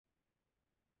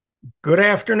Good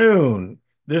afternoon.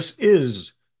 This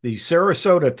is the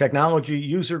Sarasota Technology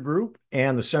User Group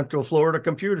and the Central Florida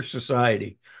Computer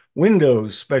Society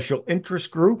Windows Special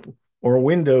Interest Group, or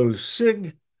Windows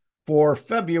SIG, for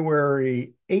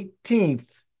February 18th,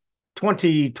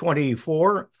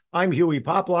 2024. I'm Huey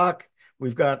Poplock.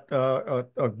 We've got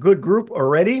a good group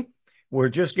already. We're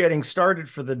just getting started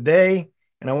for the day,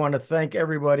 and I want to thank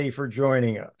everybody for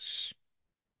joining us.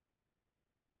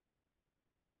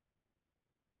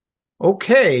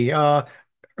 Okay,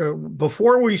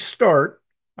 before we start,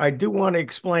 I do want to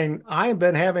explain I've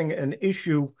been having an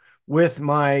issue with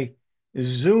my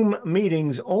Zoom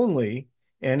meetings only,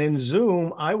 and in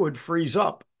Zoom, I would freeze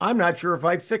up. I'm not sure if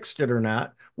I fixed it or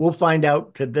not. We'll find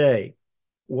out today.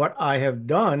 What I have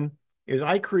done is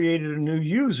I created a new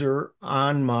user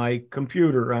on my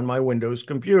computer, on my Windows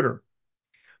computer.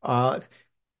 Uh,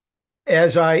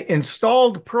 as I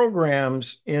installed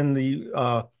programs in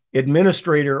the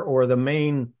administrator or the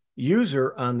main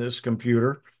user on this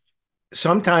computer,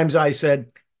 sometimes I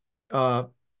said uh,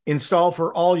 install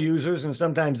for all users, and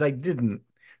sometimes I didn't.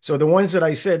 So the ones that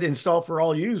I said install for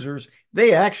all users,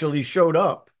 they actually showed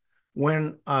up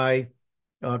when I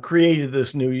created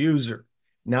this new user.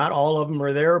 Not all of them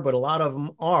are there, but a lot of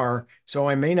them are. So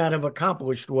I may not have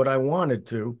accomplished what I wanted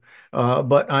to,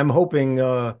 but I'm hoping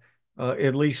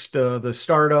at least the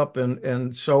startup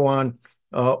and so on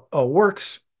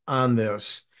works on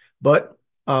this. But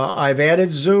I've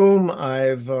added Zoom.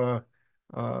 I've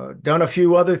done a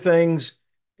few other things,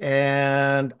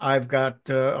 and I'm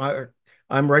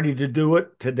ready to do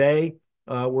it today.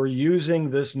 We're using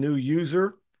this new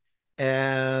user,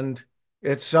 and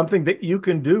it's something that you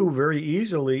can do very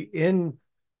easily in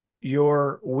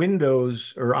your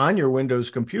Windows or on your Windows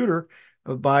computer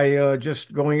by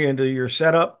just going into your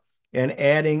setup and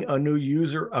adding a new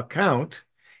user account.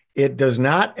 It does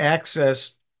not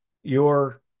access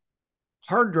your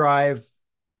hard drive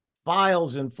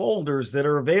files and folders that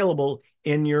are available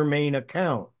in your main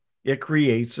account. It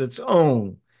creates its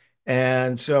own.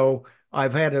 And so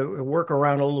I've had to work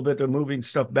around a little bit to moving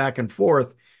stuff back and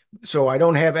forth. So I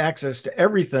don't have access to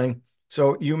everything.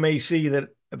 So you may see that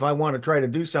if I want to try to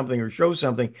do something or show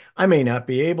something, I may not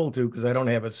be able to because I don't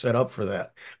have it set up for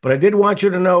that. But I did want you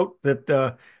to note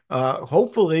that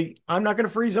hopefully I'm not going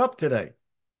to freeze up today.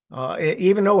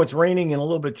 Even though it's raining and a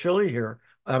little bit chilly here,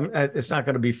 it's not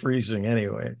going to be freezing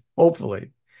anyway,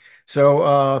 hopefully.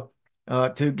 So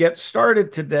to get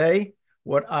started today,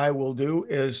 what I will do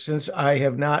is, since I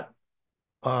have not,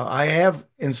 I have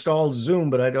installed Zoom,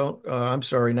 but I don't, I'm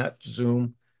sorry, not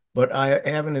Zoom, but I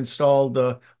haven't installed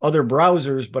other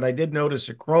browsers, but I did notice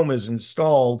that Chrome is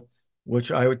installed, which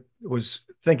was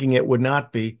thinking it would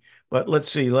not be. But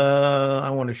let's see, I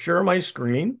want to share my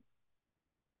screen.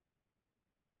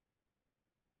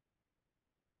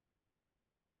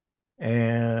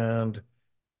 And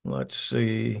let's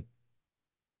see,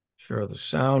 share the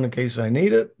sound in case I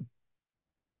need it.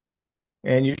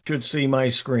 And you should see my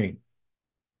screen.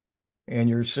 And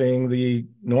you're seeing the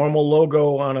normal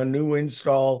logo on a new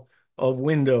install of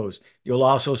Windows. You'll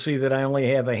also see that I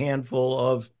only have a handful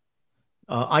of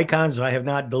icons. I have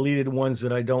not deleted ones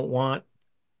that I don't want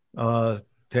uh,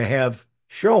 to have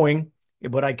showing,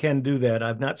 but I can do that.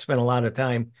 I've not spent a lot of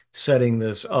time setting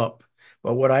this up.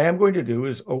 But what I am going to do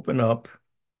is open up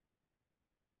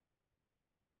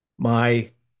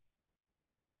my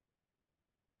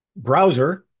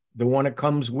browser, the one that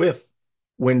comes with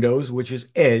Windows, which is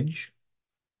Edge.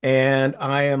 And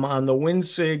I am on the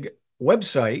WinSig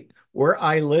website where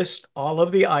I list all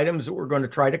of the items that we're going to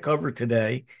try to cover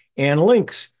today and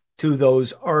links to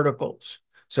those articles.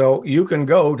 So you can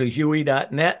go to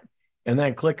huey.net and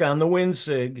then click on the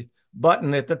WinSig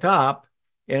button at the top,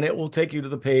 and it will take you to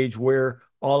the page where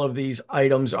all of these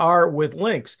items are with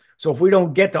links. So if we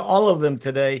don't get to all of them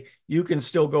today, you can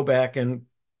still go back and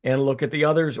look at the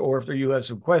others, or if you have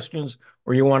some questions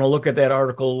or you want to look at that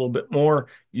article a little bit more,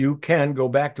 you can go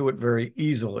back to it very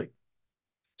easily.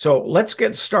 So let's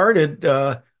get started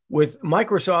with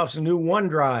Microsoft's new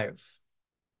OneDrive.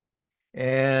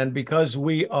 And because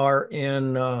we are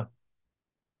in,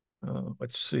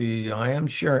 let's see, I am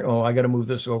sharing. Oh, I got to move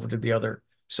this over to the other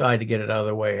side to get it out of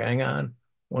the way. Hang on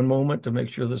one moment to make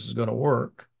sure this is going to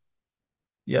work.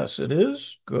 Yes, it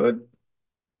is. Good.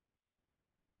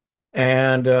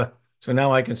 And so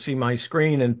now I can see my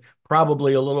screen, and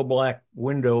probably a little black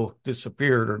window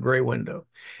disappeared, or gray window.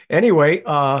 Anyway,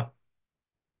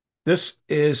 this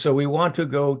is, so we want to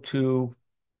go to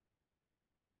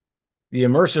the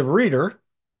immersive reader.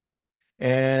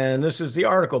 And this is the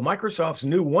article. Microsoft's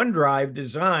new OneDrive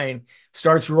design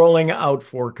starts rolling out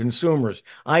for consumers.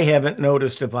 I haven't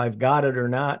noticed if I've got it or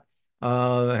not.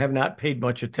 have not paid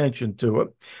much attention to it.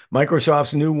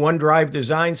 Microsoft's new OneDrive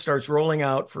design starts rolling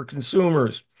out for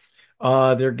consumers.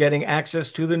 They're getting access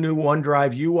to the new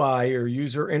OneDrive UI or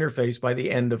user interface by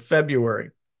the end of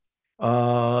February.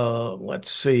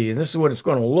 Let's see, and this is what it's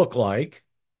going to look like.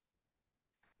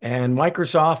 And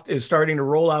Microsoft is starting to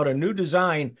roll out a new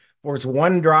design for its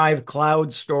OneDrive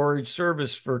cloud storage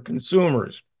service for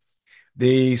consumers.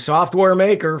 The software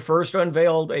maker first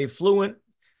unveiled a fluent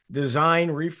design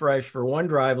refresh for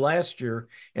OneDrive last year,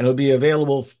 and it'll be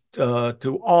available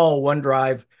to all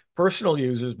OneDrive personal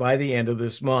users by the end of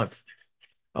this month.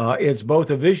 It's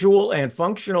both a visual and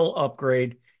functional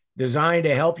upgrade designed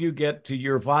to help you get to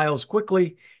your files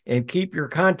quickly and keep your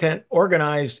content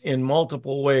organized in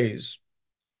multiple ways,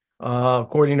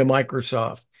 according to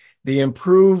Microsoft. The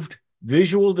improved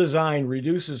visual design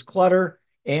reduces clutter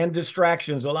and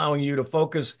distractions, allowing you to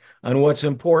focus on what's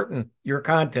important, your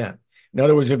content. In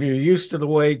other words, if you're used to the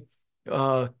way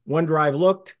OneDrive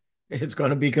looked, it's going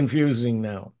to be confusing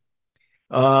now.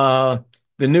 The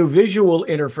new visual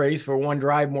interface for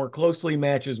OneDrive more closely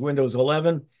matches Windows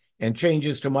 11 and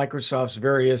changes to Microsoft's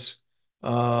various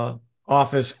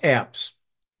Office apps.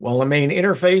 While the main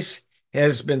interface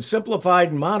has been simplified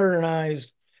and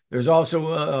modernized, there's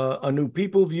also a new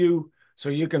people view, so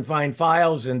you can find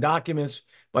files and documents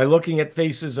by looking at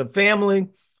faces of family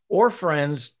or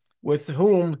friends with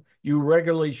whom you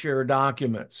regularly share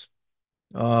documents.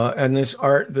 And this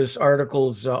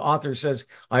article's author says,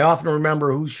 I often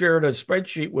remember who shared a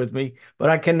spreadsheet with me, but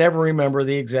I can never remember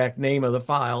the exact name of the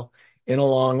file in a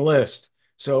long list.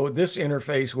 So this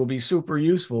interface will be super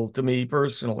useful to me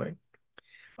personally.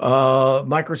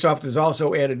 Microsoft has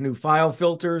also added new file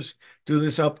filters to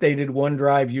this updated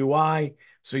OneDrive UI,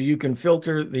 so you can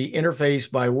filter the interface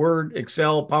by Word,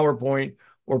 Excel, PowerPoint,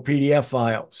 or PDF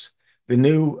files. The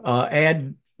new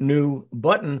Add New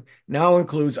button now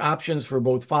includes options for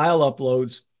both file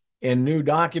uploads and new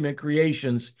document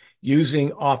creations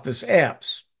using Office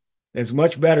apps. It's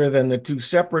much better than the two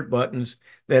separate buttons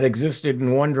that existed in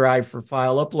OneDrive for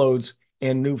file uploads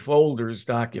and new folders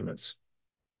documents.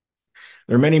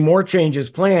 There are many more changes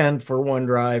planned for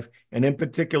OneDrive and in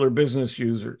particular business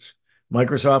users.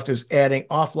 Microsoft is adding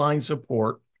offline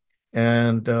support.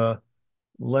 And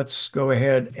let's go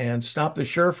ahead and stop the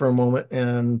share for a moment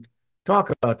and talk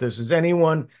about this. Has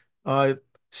anyone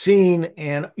seen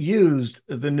and used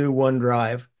the new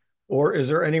OneDrive, or is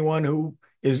there anyone who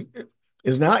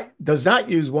does not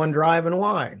use OneDrive, and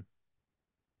why?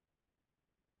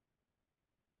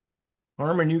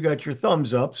 Harmon, you got your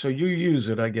thumbs up, so you use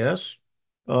it, I guess.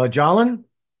 Jolin?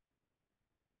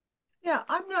 Yeah,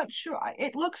 I'm not sure.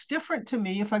 It looks different to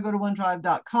me if I go to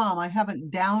OneDrive.com. I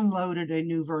haven't downloaded a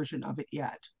new version of it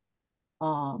yet.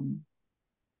 Um,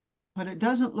 but it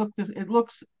doesn't look this, it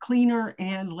looks cleaner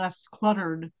and less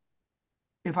cluttered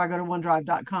if I go to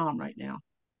OneDrive.com right now.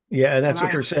 Yeah, and And that's what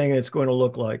I, they're saying it's going to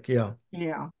look like. Yeah.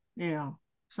 yeah, yeah.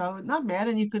 So not bad.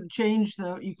 And you can change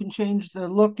the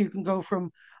look. You can go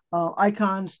from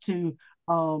icons to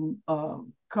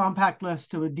compact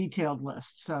list to a detailed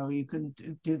list. So you can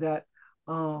do that.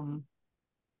 Um,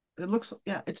 it looks,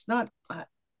 yeah, it's not,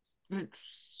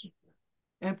 it's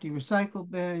empty recycle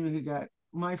bin. You got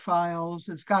my files.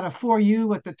 It's got a for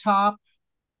you at the top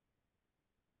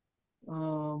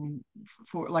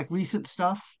for like recent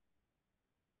stuff.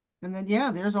 And then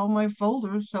yeah, there's all my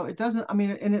folders. So it doesn't, I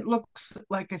mean, and it looks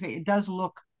like I say, it does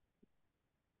look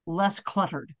less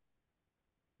cluttered.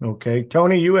 Okay.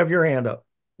 Tony, you have your hand up.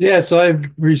 Yes, I've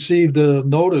received a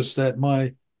notice that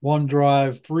my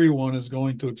OneDrive free one is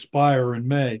going to expire in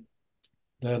May,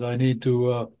 that I need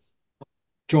to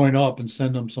join up and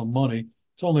send them some money.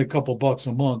 It's only a couple bucks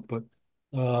a month, but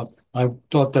I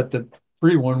thought that the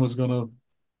free one was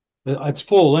it's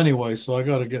full anyway, so I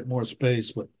got to get more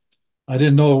space, but I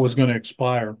didn't know it was going to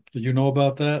expire. Did you know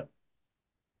about that?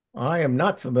 I am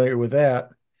not familiar with that.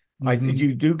 I think Hmm.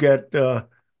 you do get a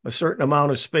certain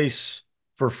amount of space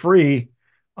for free.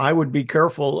 I would be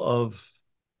careful of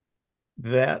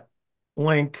that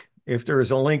link. If there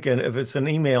is a link and if it's an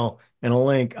email and a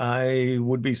link, I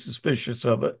would be suspicious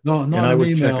of it No, and not I an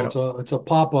would check email. it It's out. a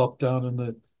pop-up down in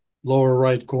the lower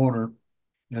right corner,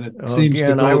 and it seems to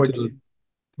Again, go to the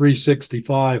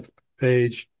 365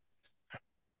 page.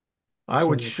 I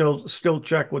would So, still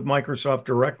check with Microsoft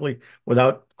directly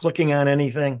without clicking on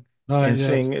anything and yeah,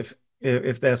 seeing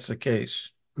if that's the case.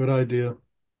 good idea.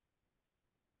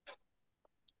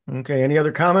 Okay, any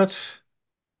other comments?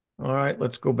 All right,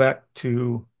 let's go back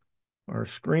to our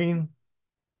screen.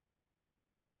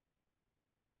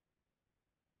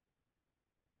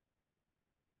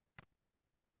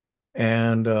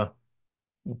 And we'll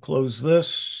close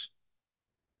this.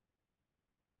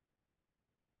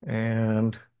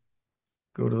 and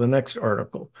go to the next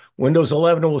article. Windows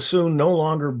 11 will soon no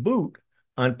longer boot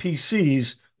on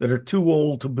PCs that are too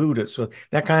old to boot it. So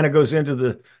that kind of goes into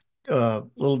the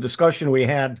little discussion we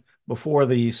had before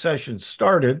the session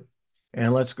started.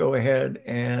 And let's go ahead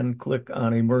and click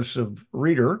on Immersive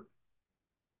Reader.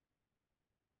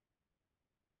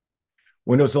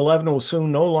 Windows 11 will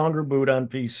soon no longer boot on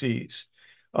PCs.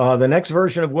 The next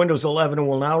version of Windows 11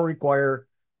 will now require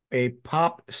a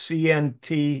POP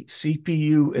CNT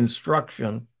CPU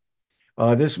instruction.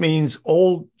 This means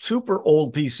super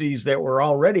old PCs that were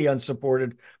already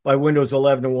unsupported by Windows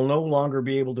 11 will no longer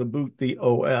be able to boot the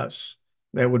OS.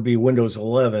 That would be Windows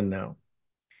 11 now.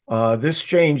 This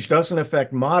change doesn't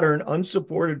affect modern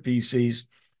unsupported PCs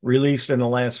released in the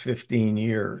last 15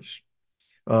 years.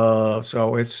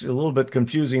 So it's a little bit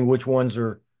confusing which ones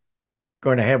are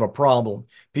going to have a problem.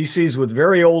 PCs with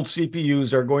very old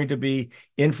CPUs are going to be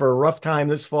in for a rough time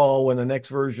this fall when the next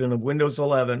version of Windows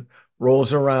 11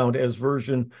 rolls around, as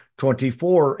version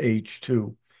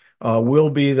 24H2 will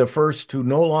be the first to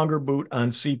no longer boot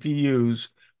on CPUs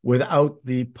without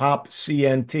the POP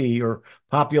CNT or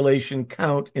population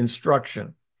count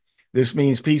instruction. This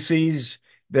means PCs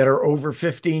that are over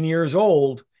 15 years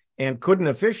old and couldn't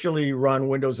officially run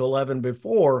Windows 11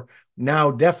 before now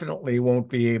definitely won't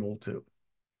be able to.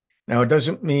 Now, it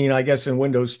doesn't mean, I guess, in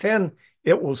Windows 10,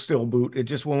 it will still boot. It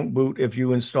just won't boot if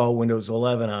you install Windows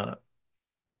 11 on it.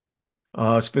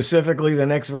 Specifically, the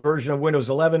next version of Windows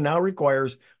 11 now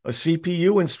requires a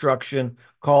CPU instruction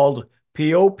called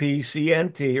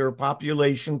POP-CNT, or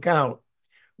population count,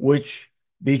 which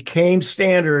became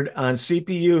standard on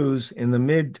CPUs in the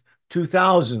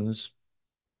mid-2000s.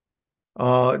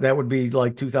 That would be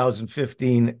like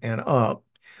 2015 and up,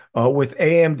 with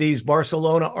AMD's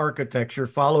Barcelona architecture,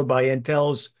 followed by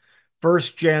Intel's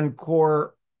first-gen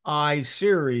Core I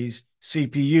series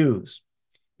CPUs.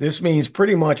 This means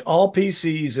pretty much all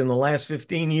PCs in the last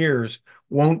 15 years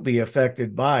won't be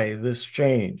affected by this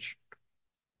change.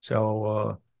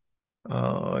 So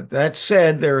that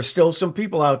said, there are still some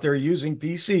people out there using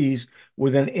PCs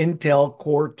with an Intel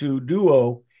Core 2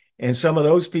 Duo, and some of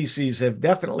those PCs have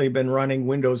definitely been running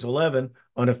Windows 11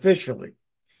 unofficially.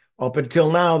 Up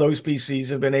until now, those PCs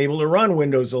have been able to run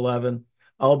Windows 11,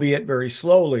 albeit very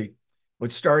slowly.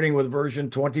 But starting with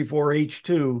version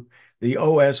 24H2, the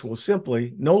OS will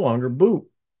simply no longer boot.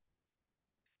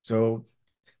 So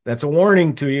that's a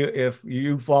warning to you if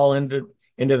you fall into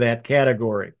that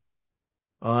category.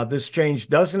 This change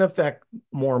doesn't affect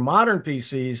more modern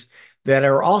PCs that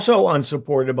are also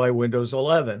unsupported by Windows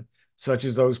 11, such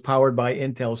as those powered by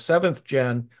Intel 7th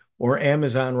Gen or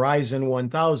Amazon Ryzen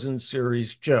 1000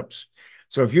 series chips.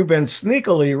 So if you've been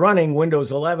sneakily running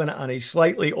Windows 11 on a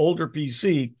slightly older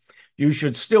PC, you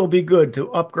should still be good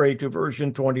to upgrade to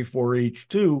version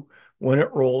 24H2 when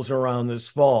it rolls around this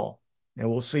fall. And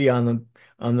we'll see on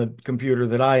the computer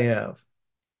that I have,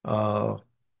 on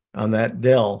that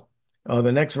Dell.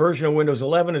 The next version of Windows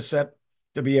 11 is set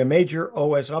to be a major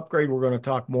OS upgrade. We're going to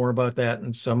talk more about that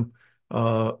in some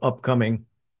upcoming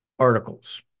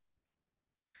articles.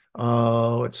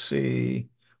 Let's see.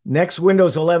 Next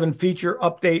Windows 11 feature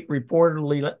update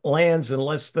reportedly lands in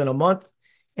less than a month,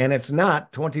 and it's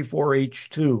not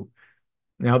 24H2.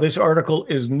 Now, this article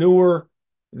is newer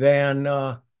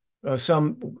than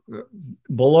some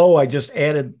below. I just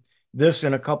added this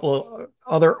in a couple of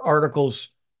other articles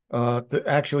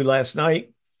actually last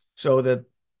night, so that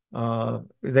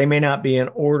they may not be in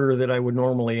order that I would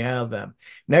normally have them.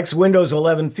 Next Windows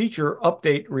 11 feature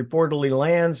update reportedly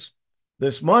lands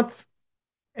this month,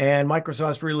 and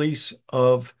Microsoft's release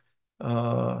of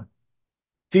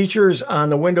features on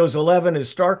the Windows 11 is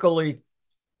starkly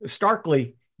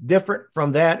different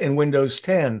from that in Windows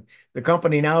 10. The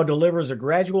company now delivers a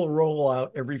gradual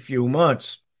rollout every few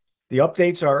months. The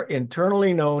updates are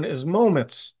internally known as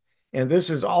moments, and this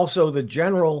is also the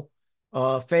general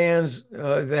fans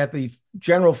and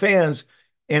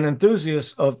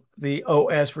enthusiasts of the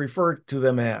OS refer to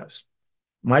them as.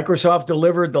 Microsoft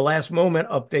delivered the last moment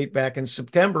update back in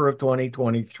September of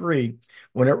 2023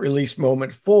 when it released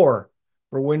Moment 4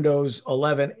 for Windows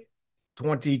 11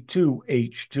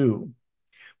 22H2.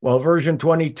 While version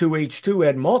 22H2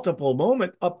 had multiple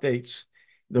moment updates,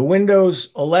 the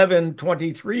Windows 11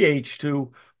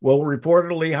 23H2 will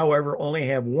reportedly, however, only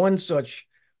have one such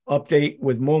update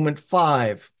with Moment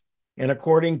 5. And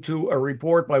according to a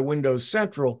report by Windows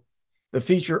Central, the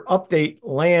feature update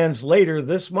lands later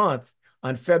this month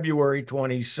on February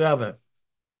 27th.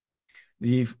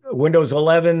 The Windows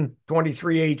 11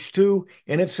 23H2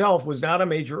 in itself was not a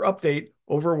major update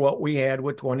over what we had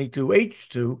with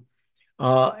 22H2,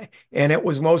 and it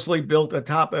was mostly built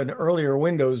atop an earlier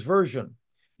Windows version.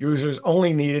 Users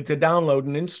only needed to download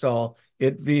and install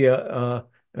it via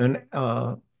an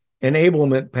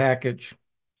enablement package.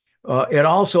 It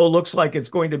also looks like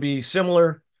it's going to be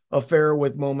similar affair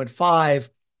with Moment 5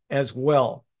 as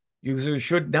well. Users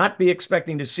should not be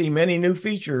expecting to see many new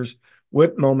features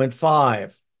with Moment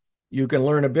 5. You can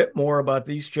learn a bit more about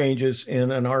these changes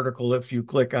in an article if you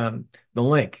click on the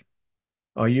link.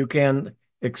 You can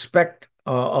expect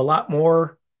a lot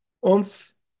more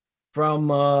oomph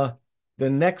from the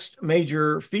next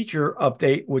major feature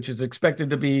update, which is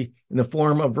expected to be in the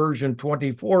form of version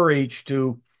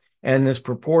 24H2 and is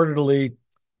purportedly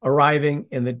arriving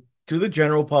to the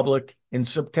general public in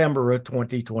September of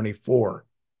 2024.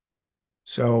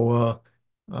 So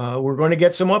we're going to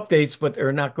get some updates, but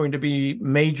they're not going to be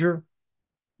major,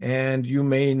 and you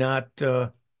may not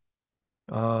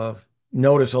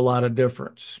notice a lot of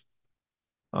difference.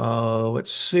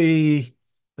 Let's see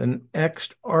the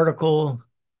next article.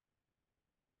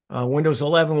 Windows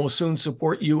 11 will soon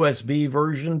support USB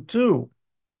version 2.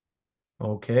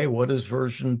 Okay, what is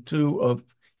version 2 of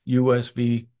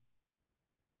USB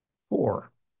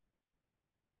 4?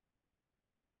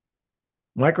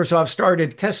 Microsoft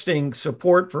started testing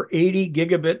support for 80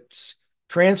 gigabits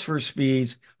transfer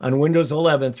speeds on Windows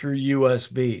 11 through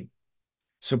USB.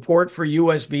 Support for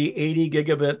USB 80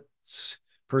 gigabits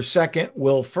per second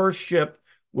will first ship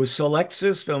with select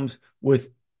systems with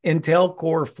Intel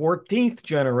Core 14th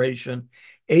generation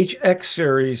HX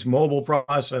series mobile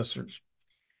processors.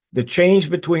 The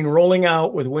change between rolling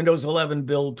out with Windows 11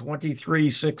 build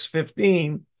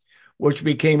 23.6.15, which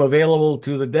became available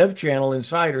to the dev channel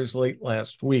insiders late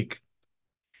last week.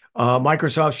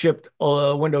 Microsoft shipped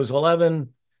Windows 11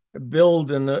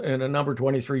 build in a number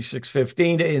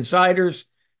 23.6.15 to insiders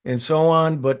and so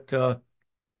on. But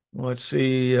let's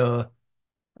see,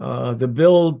 the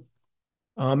build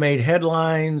made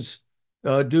headlines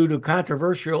due to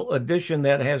controversial addition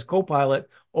that has Copilot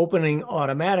opening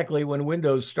automatically when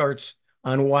Windows starts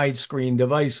on widescreen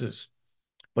devices.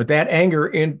 But that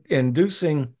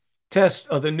anger-inducing test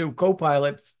of the new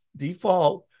Copilot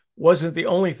default wasn't the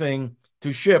only thing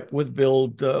to ship with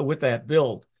that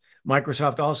build.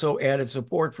 Microsoft also added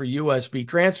support for USB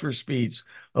transfer speeds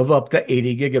of up to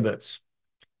 80 gigabits.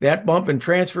 That bump in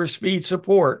transfer speed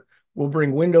support will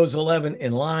bring Windows 11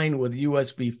 in line with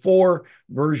USB 4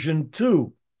 version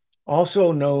 2,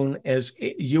 also known as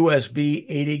USB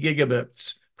 80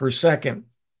 gigabits per second,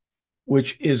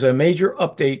 which is a major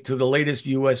update to the latest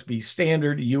USB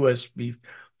standard. USB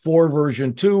 4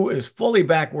 version 2 is fully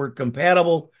backward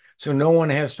compatible, so no one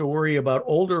has to worry about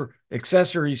older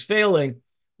accessories failing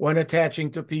when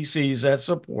attaching to PCs that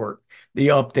support the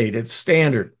updated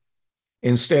standard.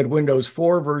 Instead, Windows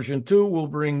 4 version 2 will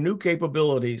bring new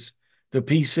capabilities to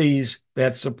PCs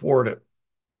that support it,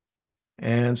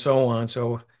 and so on.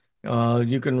 So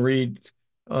you can read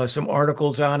some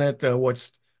articles on it.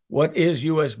 What is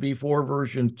USB 4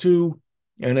 version 2?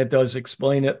 And it does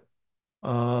explain it.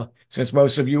 Since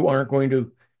most of you aren't going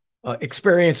to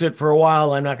experience it for a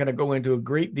while, I'm not going to go into a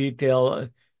great detail.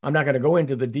 I'm not going to go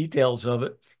into the details of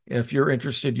it. If you're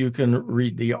interested, you can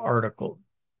read the article.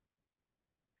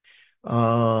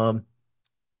 And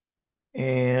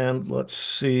let's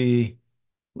see.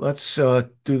 Let's do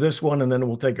this one, and then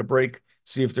we'll take a break,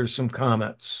 see if there's some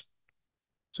comments.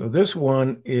 So this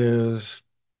one is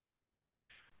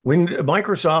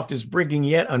Microsoft is bringing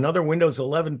yet another Windows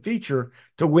 11 feature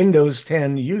to Windows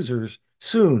 10 users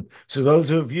soon. So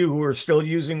those of you who are still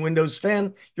using Windows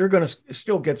 10, you're going to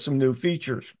still get some new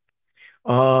features.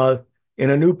 In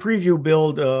a new preview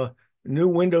build, new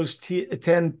Windows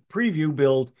 10 preview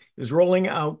build is rolling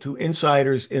out to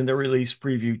insiders in the release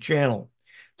preview channel.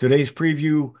 Today's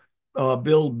preview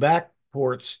build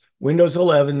backports Windows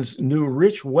 11's new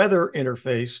rich weather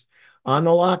interface on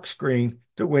the lock screen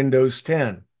to Windows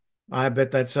 10. I bet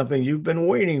that's something you've been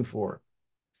waiting for.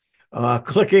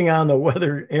 Clicking on the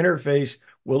weather interface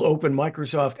will open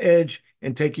Microsoft Edge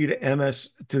and take you to the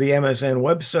MSN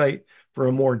website for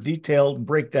a more detailed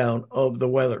breakdown of the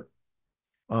weather.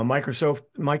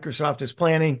 Microsoft is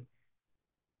planning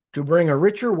to bring a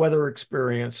richer weather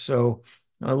experience. So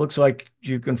it looks like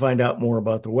you can find out more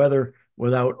about the weather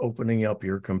without opening up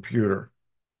your computer.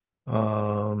 See,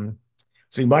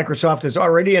 Microsoft has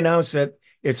already announced that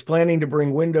it's planning to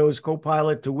bring Windows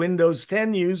Copilot to Windows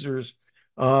 10 users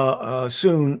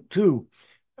soon, too.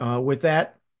 With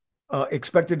that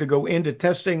expected to go into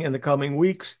testing in the coming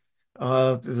weeks,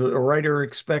 the writer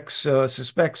suspects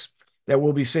that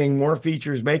we'll be seeing more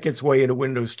features make its way into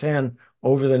Windows 10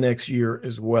 over the next year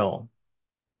as well.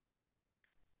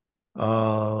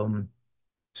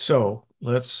 So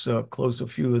let's close a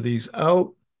few of these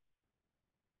out.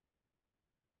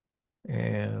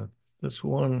 and this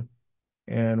one,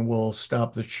 and we'll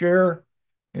stop the share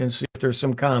and see if there's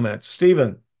some comments.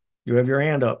 Stephen, you have your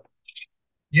hand up.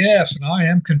 Yes, and I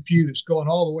am confused going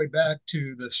all the way back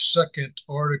to the second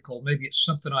article. Maybe it's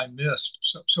something I missed.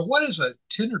 So what is a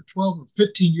 10 or 12 or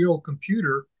 15-year-old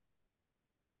computer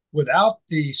without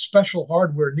the special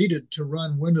hardware needed to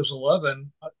run Windows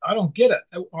 11? I don't get it.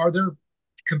 Are there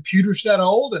computers that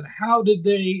old, and how did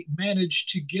they manage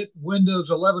to get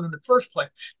Windows 11 in the first place?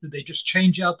 Did they just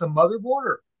change out the motherboard?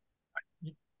 Or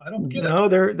I don't get it. No,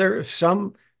 there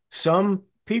some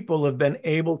people have been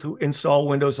able to install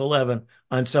Windows 11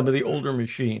 on some of the older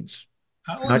machines.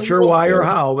 How in Not the sure world? why or Yeah.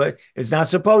 how, but it's not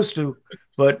supposed to.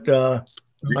 But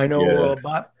I know Yeah.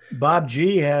 Bob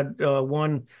G had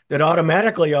one that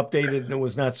automatically updated and it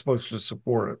was not supposed to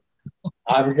support it.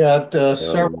 I've got Um,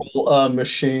 several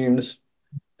machines.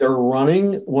 They're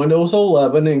running Windows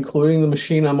 11, including the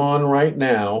machine I'm on right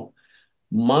now.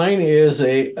 Mine is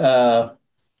a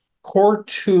Core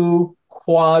 2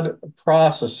 quad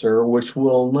processor, which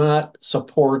will not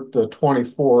support the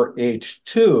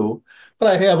 24H2, but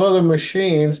I have other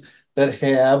machines that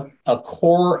have a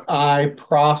Core I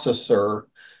processor,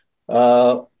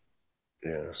 uh,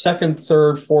 yeah. second,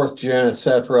 third, fourth gen,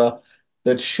 etc.,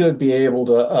 that should be able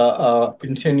to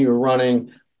continue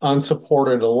running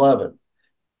unsupported 11.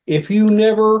 If you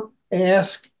never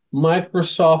ask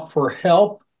Microsoft for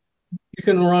help, you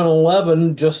can run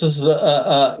 11 just as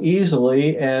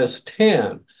easily as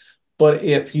 10. But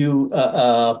if you,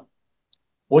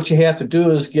 what you have to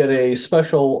do is get a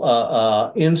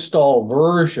special install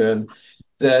version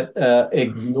that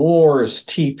ignores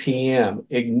TPM,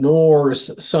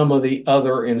 ignores some of the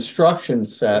other instruction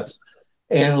sets,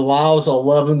 and allows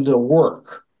 11 to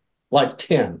work like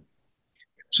 10.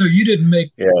 So you didn't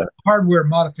make Yeah. hardware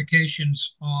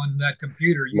modifications on that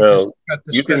computer. You just No, got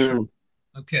the you special. can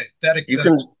Okay, you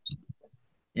can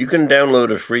you can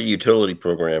download a free utility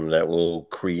program that will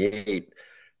create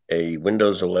a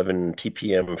Windows 11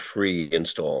 TPM free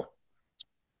install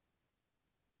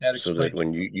that so that explains.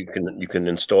 when you can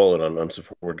install it on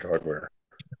unsupported hardware.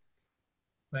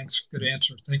 Thanks. Good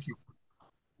answer. Thank you.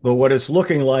 But what it's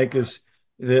looking like is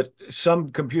that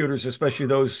some computers, especially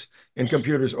those in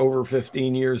computers over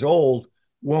 15 years old,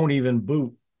 won't even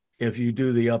boot if you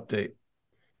do the update.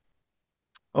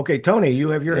 Okay, Tony, you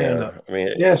have your hand Yeah, up. I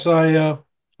mean, Yes, I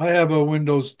have a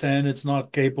Windows 10. It's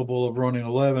not capable of running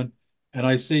 11, and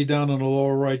I see down in the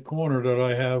lower right corner that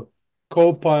I have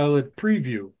Copilot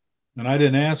Preview, and I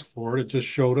didn't ask for it. It just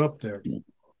showed up there,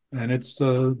 and it's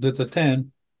a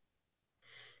 10.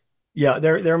 Yeah,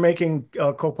 they're making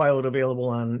Copilot available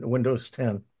on Windows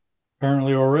 10.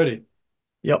 Apparently already.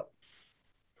 Yep.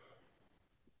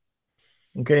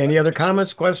 Okay, any other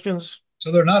comments, questions?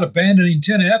 So they're not abandoning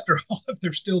 10 after all if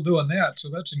they're still doing that. So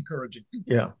that's encouraging.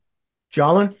 Yeah.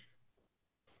 Jolin?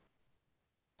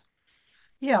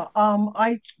 Yeah,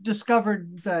 I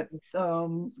discovered that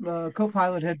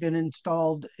Copilot had been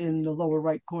installed in the lower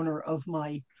right corner of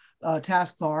my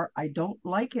taskbar. I don't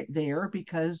like it there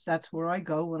because that's where I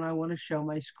go when I want to show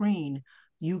my screen.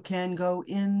 You can go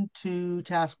into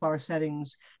taskbar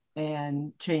settings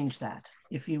and change that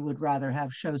if you would rather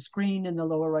have show screen in the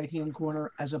lower right-hand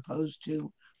corner as opposed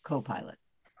to Copilot.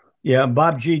 Yeah,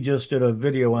 Bob G just did a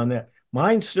video on that.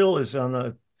 Mine still is on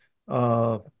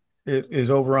the it is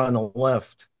over on the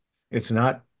left. It's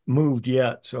not moved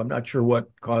yet, so I'm not sure what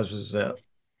causes that.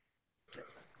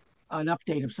 An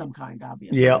update of some kind,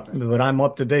 obviously, Yeah, but but I'm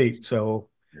up to date, so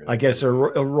I guess they're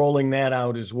rolling that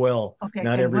out as well. okay.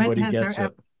 Not And everybody gets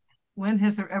it. when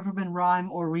has there ever been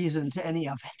rhyme or reason to any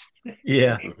of it?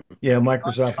 Yeah, yeah,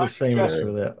 Microsoft I is famous yeah.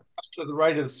 for that. to the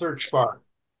right of the search bar,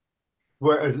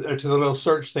 where to the little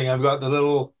search thing. I've got the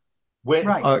little win.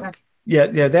 Right,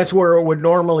 Yeah, that's where it would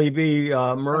normally be,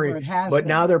 where Murray, it has but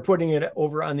now been, they're putting it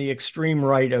over on the extreme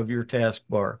right of your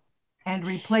taskbar. and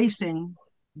replacing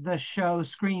the show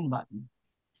screen button.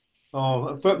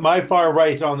 Oh, but my far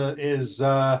right on it is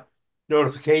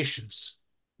notifications.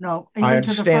 No, I even to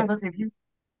the understand. further, if you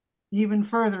even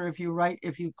further, if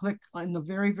you click in the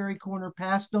very, very corner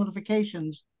past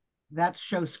notifications, that's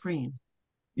show screen.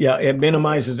 Yeah, it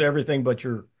minimizes everything but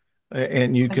your,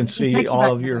 and you can And it see takes you all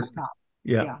back of to the your, desktop.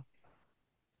 yeah. Yeah.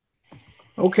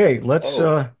 Okay, let's,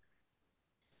 Oh,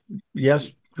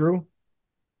 yes, Drew?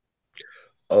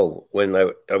 when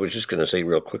I was just going to say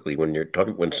real quickly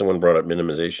when someone brought up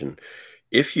minimization,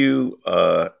 if you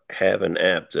have an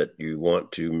app that you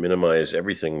want to minimize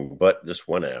everything but this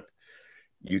one app,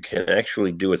 you can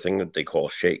actually do a thing that they call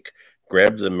shake.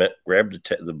 Grab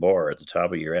the bar at the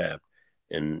top of your app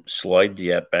and slide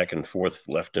the app back and forth,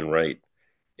 left and right,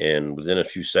 and within a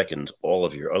few seconds, all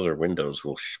of your other windows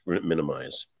will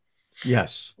minimize.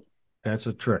 Yes, that's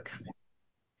a trick,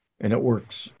 and it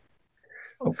works.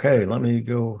 Okay,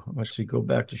 let's see, go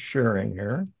back to sharing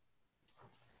here.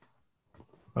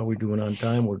 How are we doing on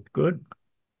time? We're good.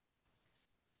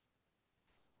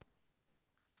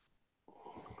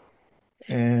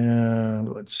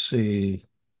 And let's see.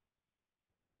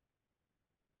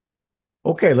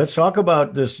 Okay, let's talk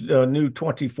about this new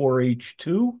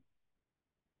 24H2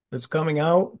 that's coming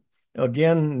out.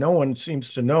 Again, no one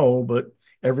seems to know, but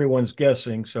everyone's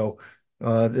guessing. So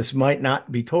this might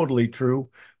not be totally true.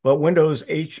 But Windows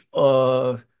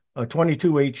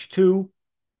 22H2,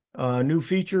 new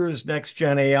features, next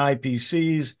gen AI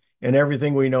PCs, and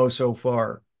everything we know so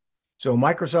far. So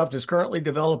Microsoft is currently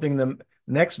developing the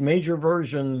next major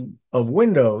version of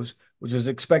Windows, which is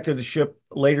expected to ship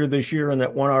later this year. And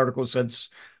that one article said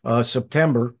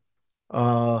September,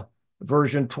 uh,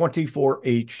 version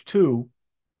 24H2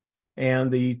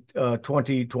 and the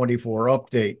 2024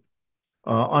 update.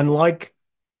 Unlike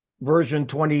version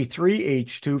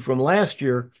 23H2 from last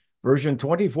year, version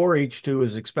 24H2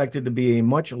 is expected to be a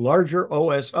much larger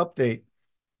OS update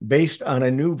based on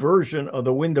a new version of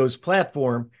the Windows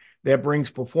platform that brings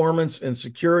performance and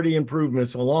security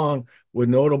improvements along with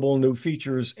notable new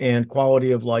features and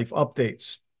quality of life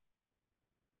updates.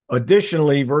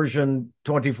 Additionally, version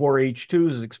 24H2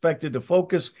 is expected to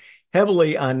focus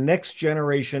heavily on next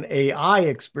generation AI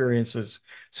experiences,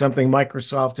 something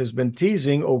Microsoft has been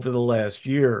teasing over the last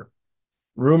year.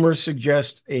 Rumors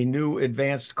suggest a new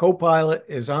advanced Copilot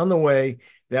is on the way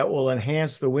that will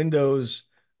enhance the Windows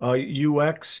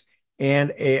UX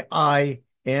and AI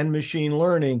and machine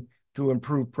learning to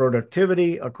improve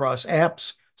productivity across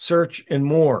apps, search, and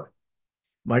more.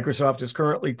 Microsoft is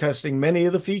currently testing many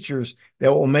of the features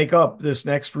that will make up this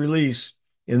next release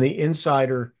in the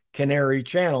Insider Canary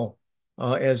channel,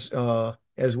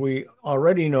 as we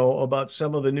already know about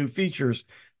some of the new features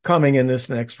coming in this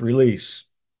next release.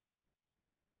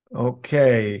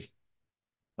 Okay.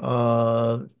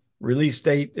 Uh, Release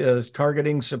date is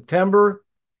targeting September,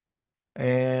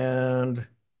 and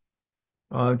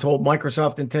I'm told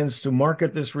Microsoft intends to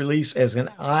market this release as an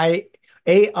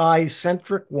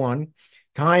AI-centric one,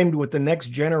 timed with the next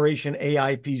generation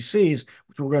AI PCs,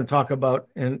 which we're going to talk about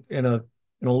in a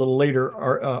little later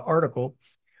article,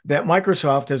 that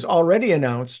Microsoft has already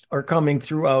announced are coming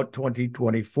throughout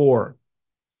 2024.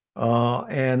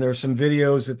 And there's some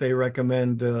videos that they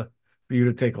recommend for you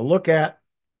to take a look at.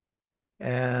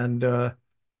 And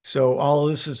so all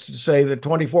of this is to say that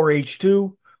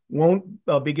 24H2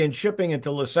 won't begin shipping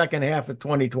until the second half of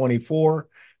 2024.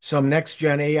 Some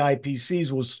next-gen AI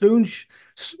PCs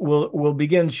will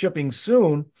begin shipping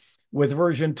soon, with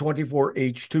version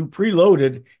 24H2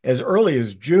 preloaded as early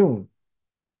as June.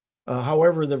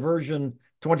 However, the version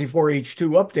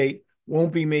 24H2 update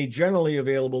won't be made generally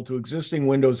available to existing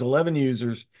Windows 11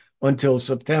 users until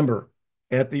September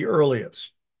at the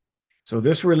earliest. So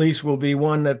this release will be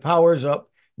one that powers up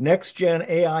next-gen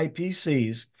AI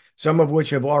PCs, some of which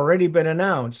have already been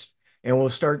announced and will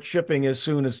start shipping as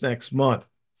soon as next month.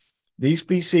 These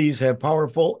PCs have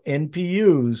powerful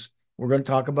NPUs. We're going to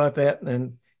talk about that,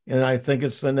 and I think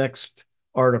it's the next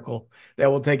article, that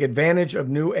will take advantage of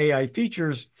new AI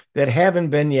features that haven't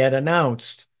been yet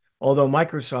announced, although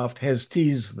Microsoft has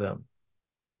teased them.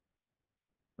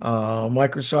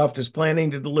 Microsoft is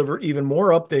planning to deliver even more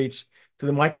updates to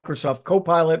the Microsoft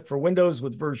Copilot for Windows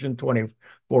with version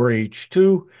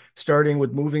 24H2, starting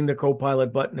with moving the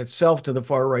Copilot button itself to the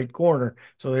far right corner.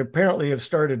 So they apparently have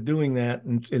started doing that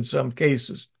in some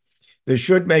cases. This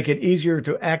should make it easier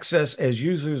to access, as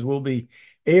users will be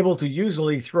able to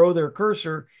usually throw their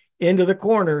cursor into the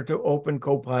corner to open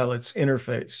Copilot's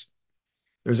interface.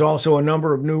 There's also a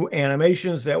number of new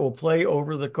animations that will play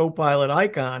over the Copilot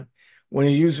icon when a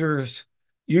user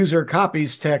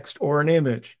copies text or an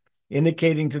image,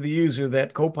 indicating to the user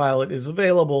that Copilot is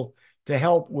available to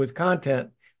help with content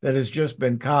that has just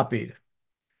been copied.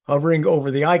 Hovering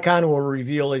over the icon will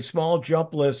reveal a small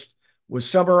jump list with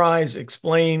summarize,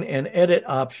 explain, and edit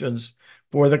options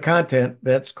for the content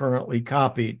that's currently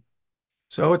copied.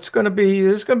 So there's going to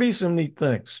be some neat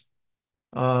things.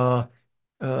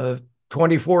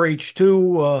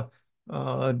 24H2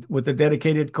 with the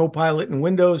dedicated Copilot in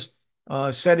Windows,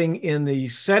 setting in the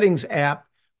Settings app,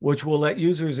 which will let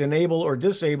users enable or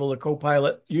disable the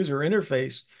Copilot user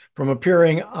interface from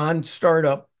appearing on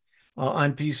startup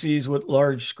on PCs with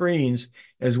large screens,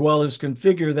 as well as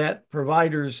configure that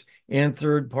providers and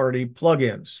third-party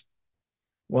plugins.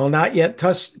 While not yet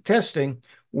testing,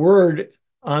 word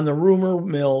on the rumor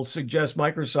mill suggests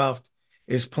Microsoft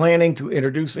is planning to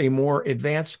introduce a more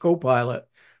advanced Copilot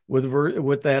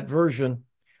with that version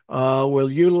will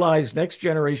utilize next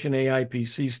generation AI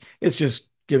PCs. It's just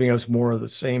giving us more of the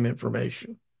same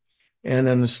information. And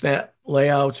then the snap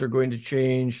layouts are going to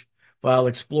change. File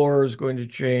Explorer is going to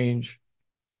change.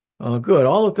 Good.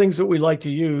 All the things that we like to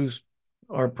use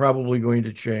are probably going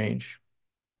to change.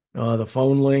 The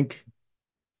phone link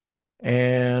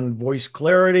and voice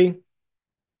clarity.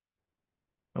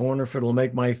 I wonder if it'll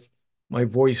make my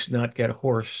voice not get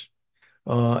hoarse.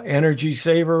 Energy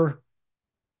saver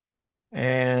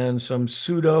and some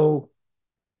pseudo.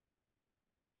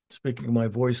 Speaking of my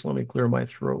voice, let me clear my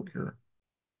throat here.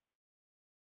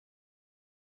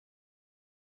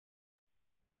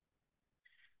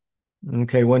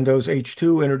 Okay, Windows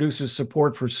H2 introduces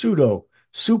support for sudo,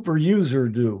 super user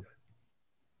do.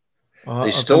 They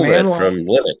A stole command that line. from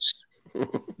Linux.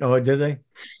 Oh, did they?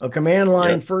 A command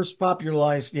line Yeah. first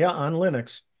popularized, yeah, on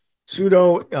Linux.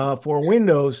 Sudo for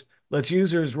Windows lets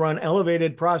users run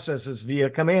elevated processes via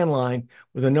command line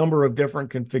with a number of different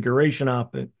configuration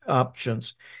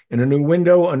options. In a new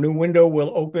window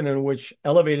will open in which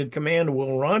elevated command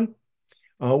will run.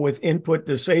 With input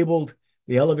disabled,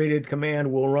 the elevated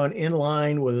command will run in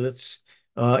line with its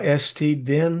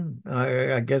stdin,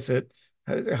 I guess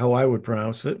how I would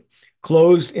pronounce it.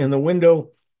 Closed in the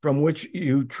window from which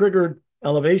you triggered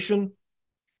elevation.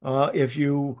 If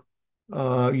you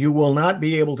will not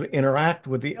be able to interact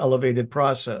with the elevated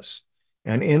process.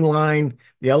 And inline,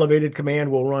 the elevated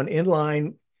command will run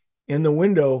inline in the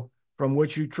window from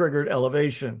which you triggered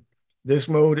elevation. This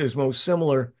mode is most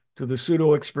similar to the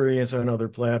sudo experience on other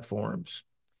platforms.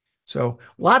 So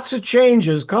lots of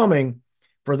changes coming.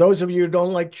 For those of you who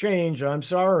don't like change, I'm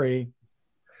sorry,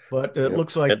 but it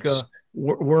looks like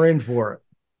we're in for it.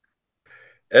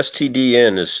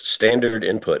 STDN is standard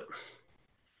input.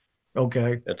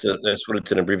 Okay. That's what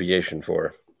it's an abbreviation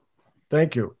for.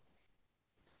 Thank you.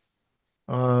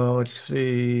 Let's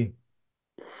see.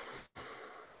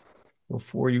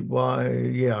 Before you buy,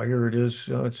 yeah, here it is.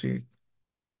 Let's see.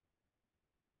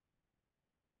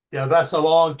 Yeah, that's a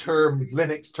long-term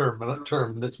Linux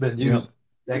term that's been used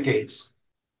decades.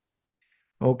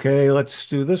 Okay, let's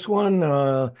do this one.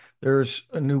 There's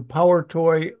a new Power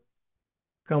Toy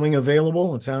coming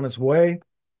available. It's on its way.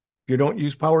 If you don't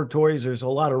use Power Toys, there's a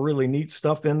lot of really neat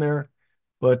stuff in there.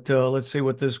 But let's see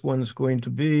what this one's going to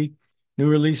be. New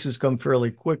releases come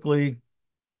fairly quickly.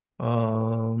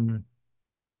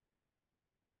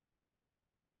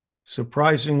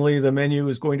 Surprisingly, the menu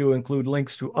is going to include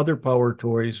links to other Power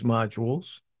Toys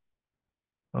modules.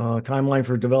 Timeline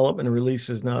for development and release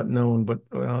is not known, but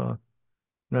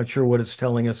not sure what it's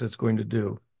telling us it's going to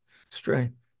do.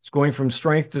 Strength. It's going from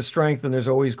strength to strength, and there's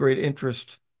always great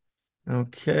interest.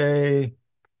 Okay.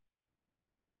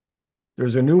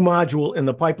 There's a new module in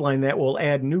the pipeline that will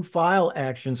add new file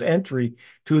actions entry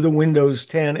to the Windows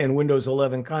 10 and Windows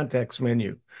 11 context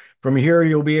menu. From here,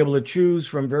 you'll be able to choose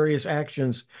from various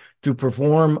actions to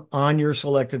perform on your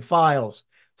selected files,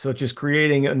 such as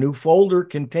creating a new folder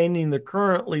containing the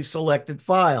currently selected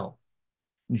file,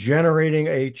 generating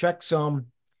a checksum,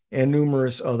 and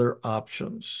numerous other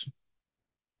options.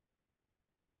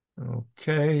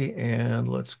 Okay, and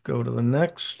let's go to the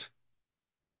next.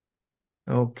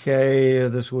 Okay,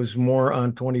 this was more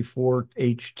on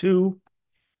 24H2.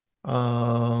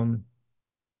 And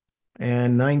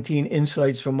 19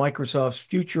 insights from Microsoft's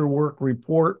future work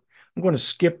report. I'm going to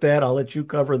skip that. I'll let you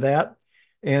cover that.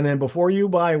 And then before you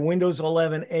buy Windows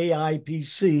 11 AI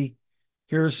PC,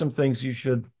 here are some things you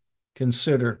should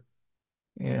consider.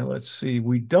 And let's see,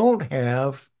 we don't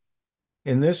have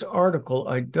in this article,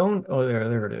 oh,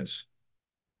 there it is.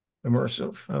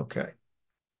 Immersive. Okay.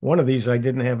 One of these, I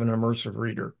didn't have an immersive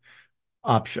reader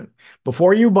option.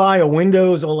 Before you buy a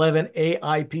Windows 11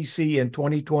 AI PC in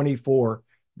 2024,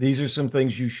 these are some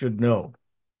things you should know.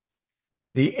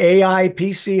 The AI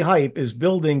PC hype is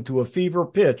building to a fever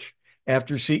pitch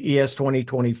after CES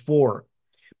 2024.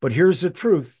 But here's the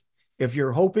truth. If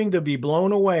you're hoping to be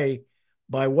blown away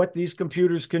by what these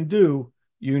computers can do,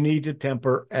 you need to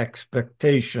temper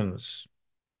expectations.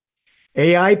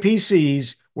 AI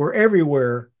PCs were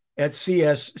everywhere at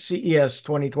CES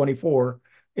 2024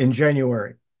 in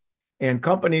January. And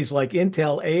companies like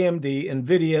Intel, AMD,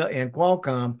 NVIDIA, and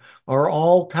Qualcomm are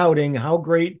all touting how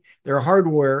great their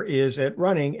hardware is at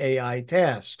running AI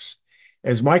tasks.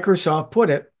 As Microsoft put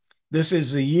it, this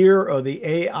is the year of the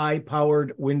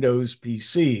AI-powered Windows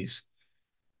PCs.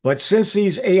 But since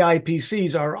these AI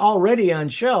PCs are already on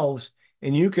shelves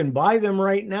and you can buy them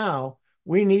right now,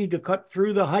 we need to cut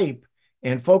through the hype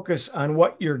and focus on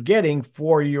what you're getting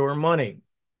for your money.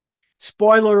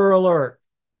 Spoiler alert,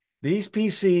 these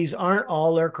PCs aren't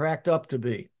all they're cracked up to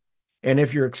be. And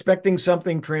if you're expecting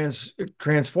something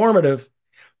transformative,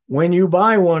 When you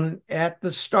buy one at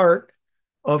the start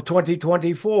of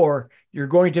 2024, you're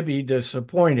going to be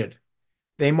disappointed.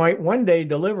 They might one day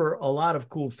deliver a lot of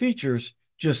cool features,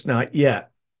 just not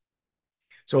yet.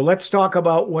 So let's talk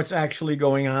about what's actually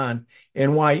going on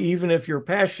and why, even if you're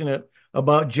passionate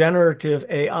about generative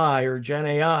AI or Gen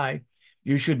AI,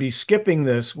 you should be skipping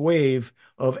this wave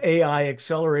of AI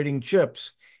accelerating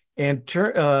chips and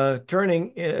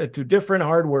turning to different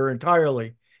hardware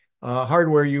entirely,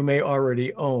 hardware you may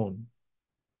already own.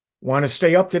 Want to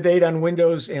stay up to date on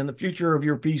Windows and the future of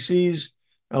your PCs?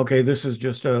 Okay, this is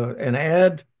just an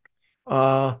ad.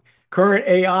 Uh, Current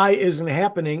AI isn't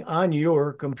happening on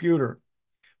your computer.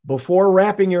 Before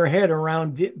wrapping your head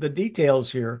around the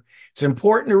details here, it's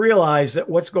important to realize that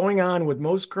what's going on with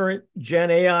most current Gen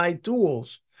AI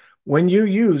tools, when you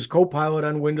use Copilot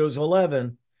on Windows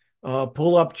 11,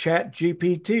 pull up Chat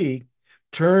GPT,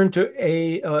 turn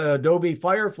to Adobe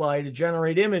Firefly to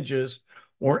generate images,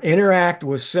 or interact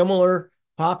with similar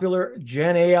popular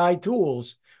Gen AI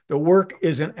tools, the work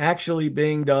isn't actually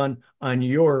being done on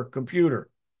your computer.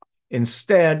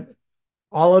 Instead,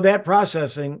 all of that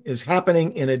processing is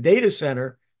happening in a data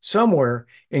center somewhere.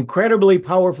 Incredibly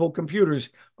powerful computers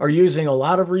are using a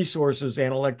lot of resources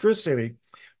and electricity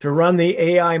to run the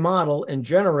AI model and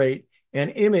generate an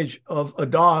image of a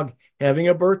dog having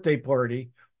a birthday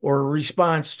party or a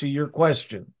response to your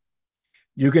question.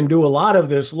 You can do a lot of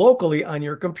this locally on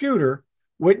your computer.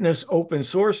 Witness open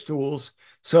source tools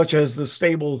such as the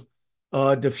Stable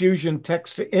Diffusion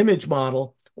text to image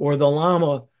model or the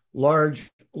Llama large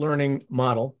learning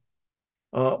model.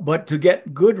 But to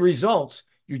get good results,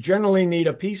 you generally need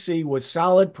a PC with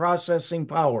solid processing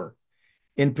power.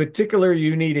 In particular,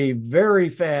 you need a very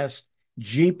fast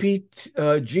GPU,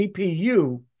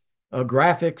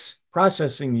 graphics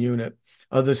processing unit,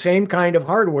 of the same kind of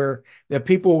hardware that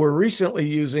people were recently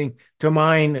using to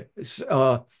mine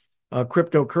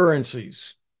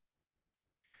cryptocurrencies.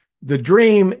 The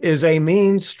dream is a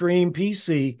mainstream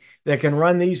PC that can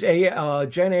run these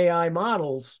Gen AI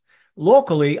models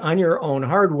locally on your own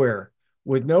hardware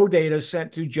with no data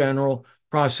sent to general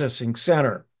processing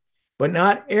center. But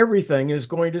not everything is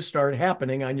going to start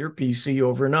happening on your PC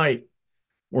overnight.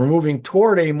 We're moving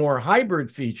toward a more hybrid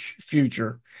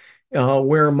future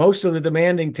where most of the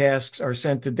demanding tasks are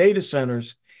sent to data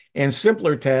centers and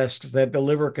simpler tasks that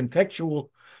deliver contextual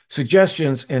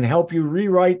suggestions and help you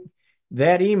rewrite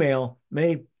that email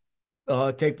may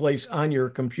take place on your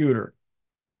computer.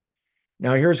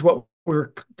 Now, here's what we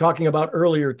were talking about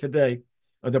earlier today,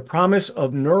 the promise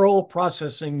of neural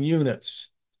processing units.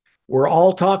 We're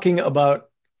all talking about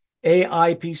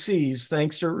AI PCs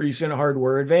thanks to recent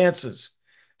hardware advances,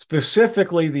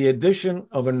 specifically the addition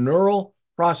of a neural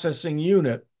processing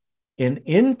unit in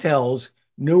Intel's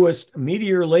newest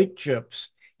Meteor Lake chips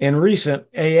and recent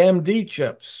AMD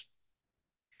chips.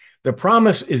 The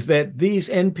promise is that these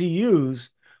NPUs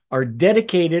are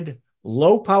dedicated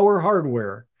low-power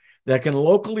hardware that can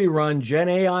locally run Gen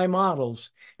AI models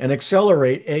and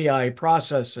accelerate AI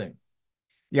processing.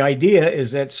 The idea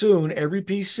is that soon every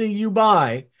PC you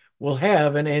buy will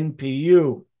have an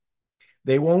NPU.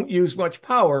 They won't use much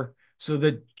power, so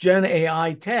that Gen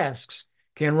AI tasks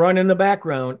can run in the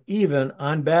background, even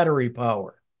on battery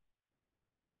power.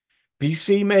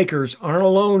 PC makers aren't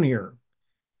alone here.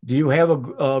 Do you have a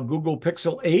Google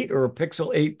Pixel 8 or a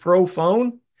Pixel 8 Pro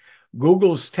phone?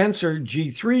 Google's Tensor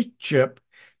G3 chip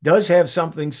does have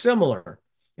something similar.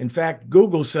 In fact,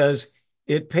 Google says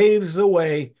it paves the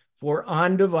way for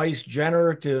on-device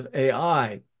generative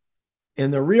AI. In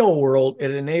the real world,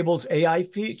 it enables AI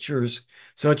features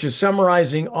such as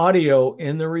summarizing audio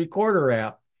in the Recorder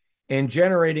app and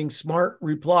generating smart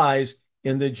replies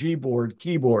in the Gboard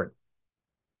keyboard.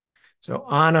 So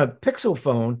on a Pixel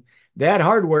phone, that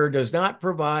hardware does not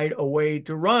provide a way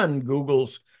to run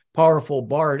Google's powerful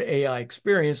Bard AI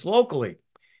experience locally.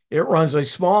 It runs a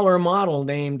smaller model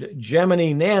named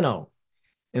Gemini Nano.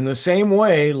 In the same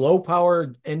way,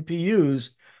 low-power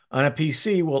NPUs on a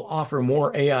PC will offer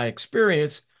more AI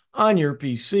experience on your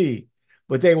PC,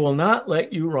 but they will not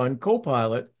let you run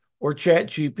Copilot or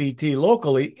ChatGPT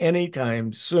locally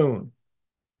anytime soon.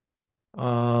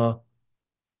 And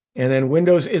then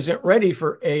Windows isn't ready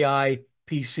for AI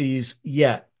PCs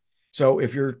yet. So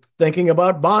if you're thinking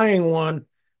about buying one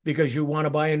because you want to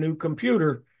buy a new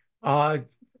computer,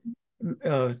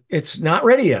 it's not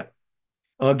ready yet.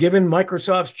 Given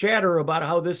Microsoft's chatter about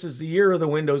how this is the year of the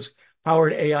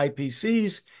Windows-powered AI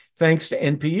PCs, thanks to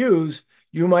NPUs,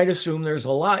 you might assume there's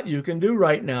a lot you can do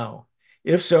right now.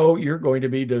 If so, you're going to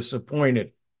be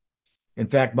disappointed. In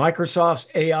fact, Microsoft's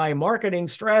AI marketing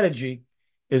strategy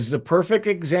is the perfect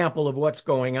example of what's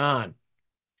going on.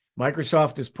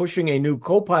 Microsoft is pushing a new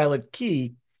Copilot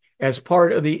key as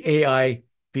part of the AI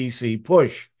PC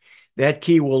push. That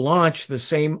key will launch the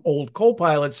same old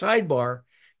Copilot sidebar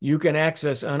you can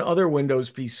access on other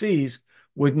Windows PCs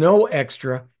with no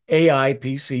extra AI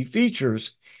PC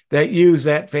features that use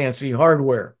that fancy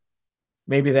hardware.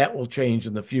 Maybe that will change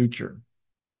in the future.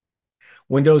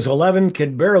 Windows 11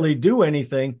 can barely do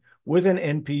anything with an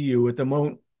NPU at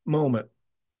the moment.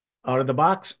 Out of the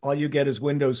box, all you get is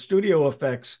Windows Studio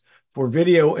effects for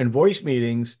video and voice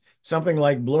meetings, something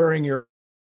like blurring your,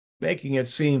 making it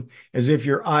seem as if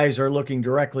your eyes are looking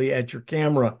directly at your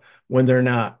camera when they're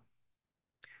not.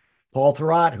 Paul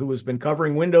Thurrott, who has been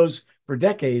covering Windows for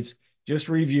decades, just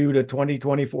reviewed a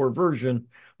 2024 version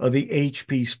of the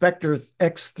HP Spectre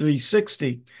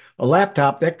X360, a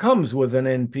laptop that comes with an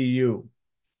NPU.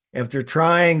 After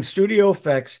trying Studio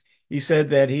Effects, he said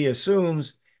that he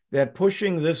assumes that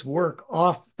pushing this work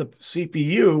off the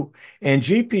CPU and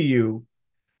GPU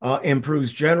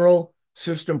improves general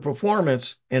system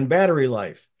performance and battery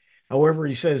life. However,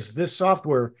 he says this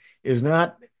software is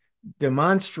not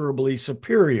demonstrably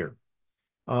superior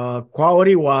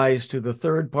quality-wise to the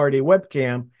third-party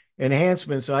webcam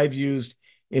enhancements I've used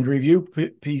in review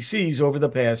PCs over the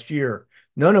past year,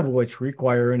 none of which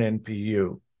require an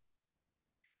NPU.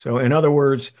 So in other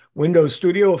words, Windows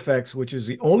Studio Effects, which is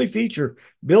the only feature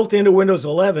built into Windows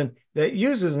 11 that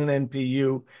uses an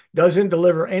NPU, doesn't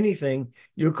deliver anything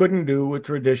you couldn't do with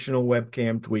traditional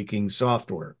webcam tweaking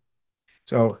software.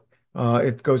 So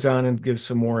it goes on and gives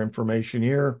some more information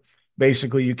here.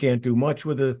 Basically, you can't do much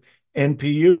with a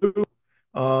NPU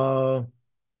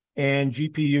and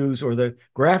GPUs, or the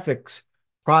graphics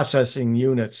processing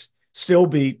units, still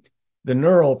beat the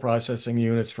neural processing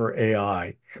units for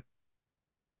AI.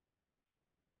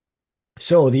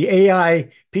 So the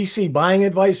AI PC buying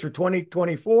advice for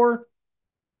 2024,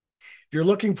 if you're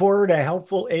looking forward to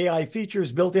helpful AI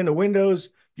features built into Windows,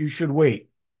 you should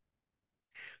wait.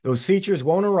 Those features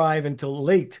won't arrive until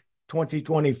late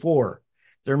 2024.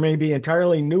 There may be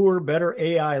entirely newer, better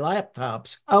AI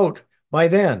laptops out by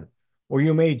then, or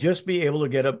you may just be able to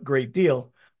get a great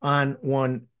deal on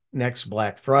one next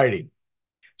Black Friday.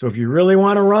 So if you really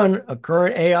want to run a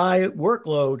current AI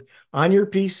workload on your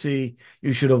PC,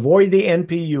 you should avoid the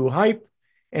NPU hype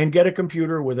and get a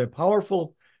computer with a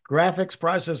powerful graphics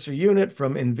processor unit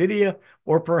from NVIDIA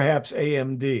or perhaps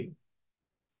AMD.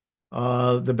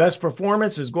 The best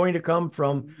performance is going to come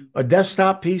from a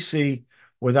desktop PC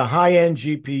with a high-end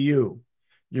GPU.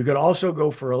 You could also go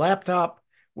for a laptop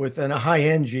with a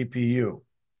high-end GPU.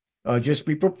 Just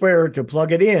be prepared to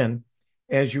plug it in,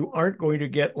 as you aren't going to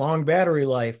get long battery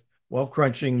life while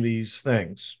crunching these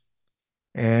things.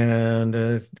 And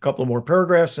a couple of more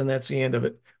paragraphs, and that's the end of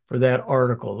it for that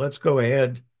article. Let's go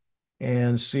ahead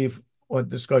and see what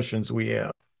discussions we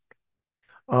have.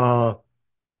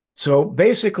 So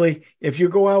basically, if you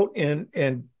go out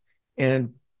and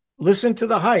listen to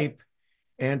the hype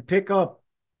and pick up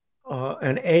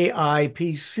an AI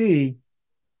PC,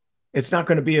 it's not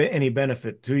going to be any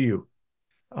benefit to you.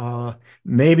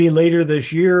 Maybe later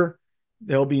this year,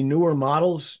 there'll be newer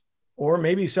models, or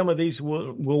maybe some of these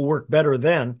will work better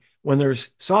then when there's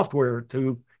software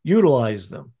to utilize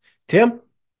them. Tim?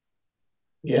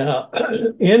 Yeah,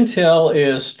 Intel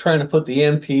is trying to put the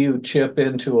NPU chip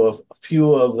into a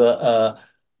few of the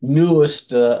newest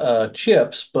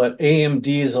chips, but AMD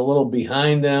is a little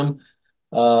behind them.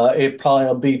 It probably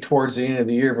will be towards the end of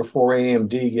the year before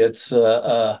AMD gets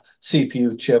a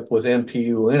CPU chip with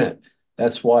NPU in it.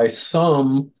 That's why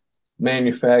some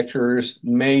manufacturers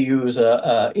may use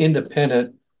a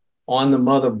independent on the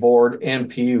motherboard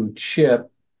NPU chip,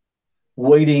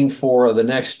 waiting for the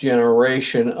next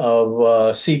generation of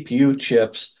CPU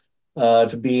chips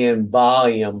to be in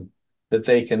volume, that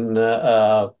they can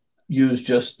use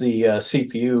just the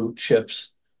CPU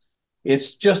chips.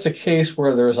 It's just a case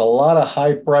where there's a lot of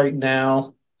hype right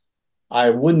now.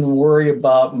 I wouldn't worry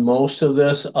about most of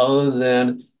this, other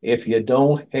than if you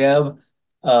don't have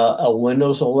a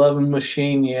Windows 11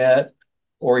 machine yet,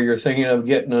 or you're thinking of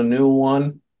getting a new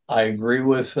one. I agree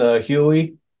with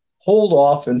Huey. Hold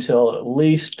off until at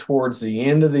least towards the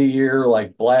end of the year,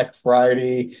 like Black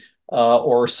Friday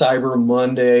or Cyber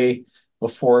Monday,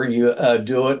 before you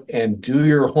do it, and do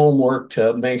your homework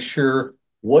to make sure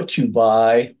what you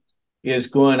buy is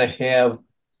going to have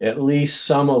at least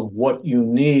some of what you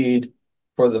need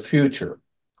for the future.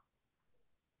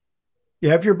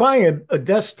 Yeah, if you're buying a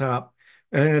desktop,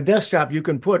 and in a desktop you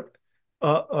can put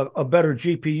a better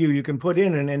GPU, you can put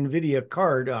in an NVIDIA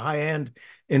card, a high-end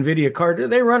NVIDIA card.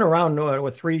 They run around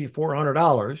with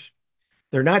 $300-400.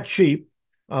 They're not cheap,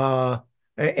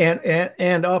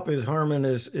 and up, as Harmon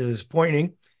is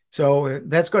pointing. So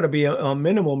that's going to be a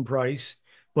minimum price,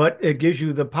 but it gives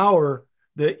you the power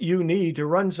that you need to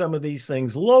run some of these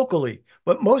things locally.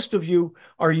 But most of you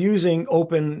are using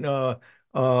OpenAI's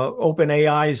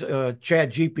Chat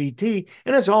GPT,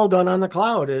 and it's all done on the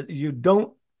cloud. You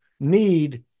don't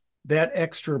need that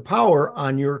extra power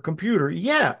on your computer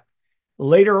yet.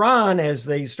 Later on, as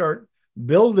they start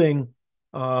building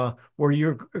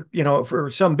where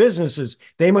for some businesses,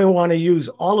 they may want to use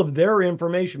all of their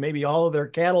information, maybe all of their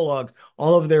catalogs,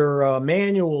 all of their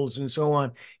manuals and so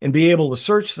on, and be able to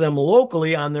search them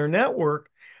locally on their network.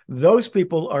 Those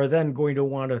people are then going to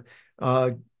want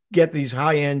to get these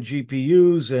high-end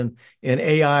GPUs and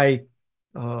AI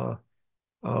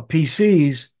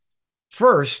PCs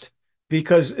first,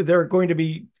 because they're going to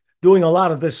be doing a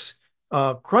lot of this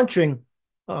crunching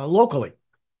locally.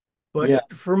 Yeah.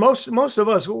 But for most of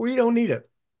us, we don't need it.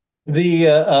 The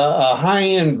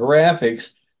high-end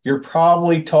graphics, you're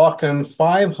probably talking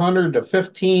 $500 to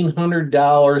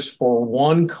 $1,500 for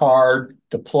one card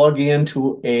to plug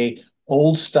into a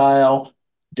old style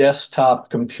desktop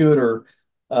computer.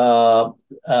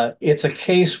 It's a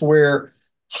case where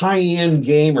high-end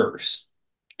gamers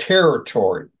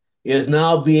territory is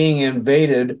now being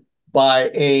invaded by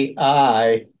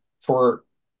AI for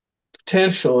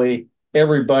potentially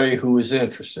everybody who is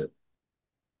interested.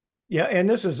 Yeah, and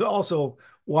this is also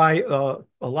why a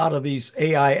lot of these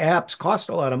AI apps cost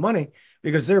a lot of money,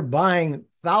 because they're buying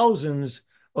thousands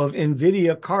of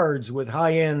NVIDIA cards with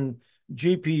high-end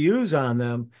GPUs on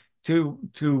them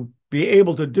to be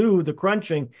able to do the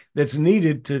crunching that's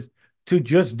needed to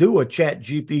just do a Chat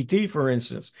GPT, for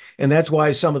instance. And that's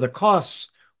why some of the costs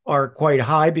are quite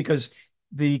high, because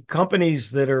the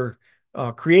companies that are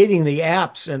creating the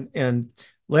apps and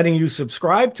letting you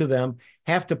subscribe to them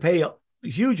have to pay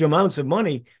huge amounts of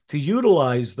money to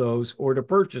utilize those or to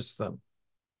purchase them.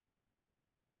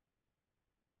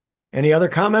 Any other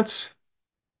comments?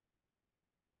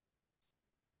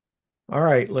 All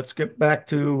right, let's get back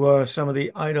to some of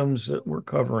the items that we're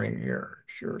covering here.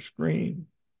 Share screen.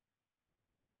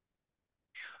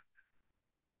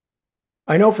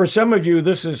 I know for some of you,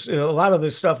 this is a lot of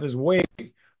this stuff is way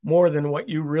more than what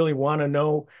you really want to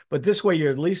know, but this way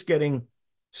you're at least getting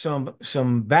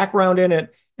some background in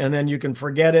it, and then you can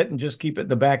forget it and just keep it in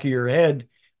the back of your head.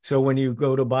 So when you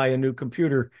go to buy a new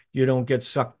computer, you don't get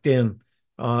sucked in,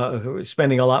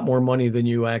 spending a lot more money than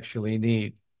you actually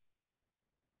need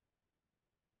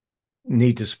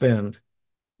to spend.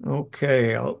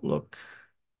 Okay, Outlook.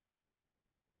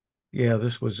 Yeah,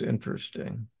 this was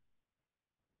interesting.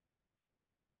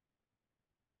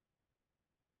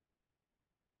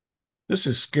 This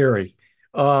is scary.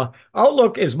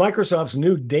 Outlook is Microsoft's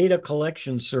new data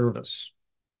collection service.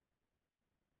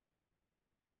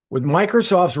 With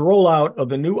Microsoft's rollout of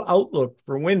the new Outlook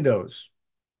for Windows,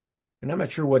 and I'm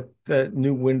not sure what that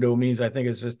new window means. I think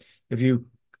it's just if you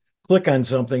click on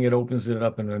something, it opens it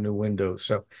up in a new window.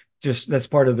 So just that's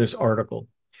part of this article.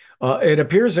 It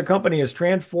appears the company has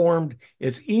transformed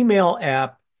its email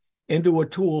app into a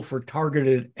tool for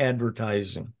targeted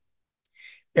advertising.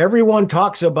 Everyone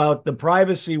talks about the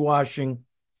privacy washing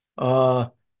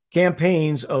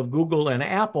campaigns of Google and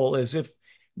Apple as if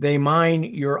they mine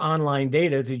your online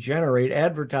data to generate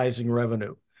advertising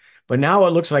revenue. But now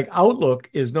it looks like Outlook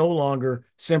is no longer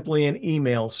simply an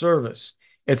email service.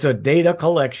 It's a data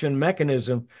collection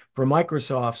mechanism for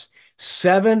Microsoft's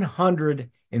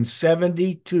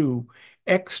 772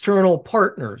 external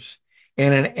partners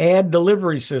and an ad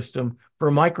delivery system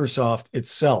for Microsoft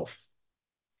itself.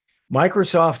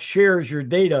 Microsoft shares your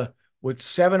data with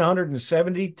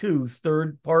 772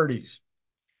 third parties.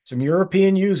 Some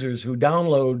European users who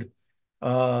download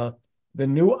the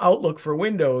new Outlook for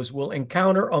Windows will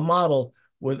encounter a model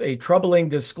with a troubling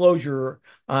disclosure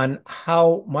on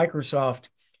how Microsoft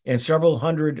and several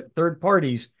hundred third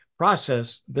parties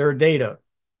process their data.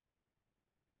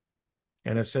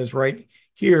 And it says right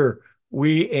here,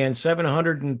 we and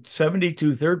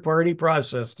 772 third-party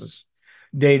processes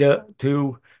data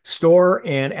to store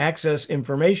and access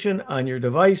information on your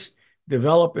device,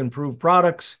 develop improved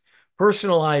products,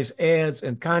 personalize ads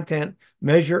and content,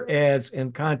 measure ads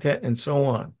and content, and so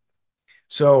on.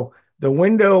 So the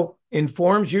window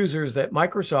informs users that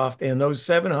Microsoft and those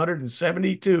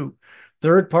 772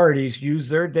 third parties use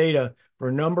their data for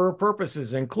a number of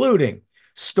purposes, including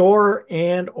store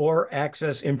and or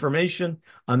access information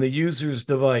on the user's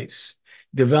device,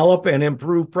 develop and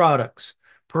improve products,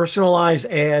 personalize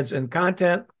ads and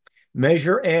content,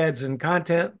 measure ads and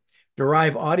content,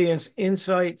 derive audience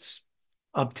insights,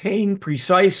 obtain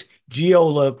precise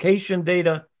geolocation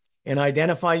data, and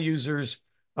identify users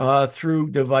through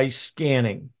device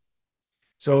scanning.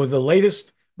 So the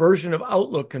latest version of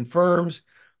Outlook confirms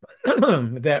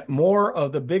that more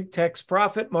of the big tech's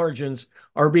profit margins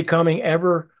are becoming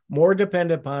ever more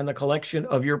dependent upon the collection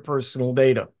of your personal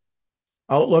data.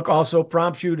 Outlook also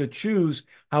prompts you to choose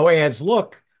how ads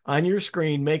look on your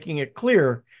screen, making it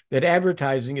clear that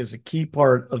advertising is a key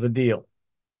part of the deal.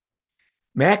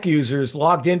 Mac users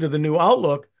logged into the new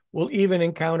Outlook will even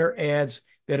encounter ads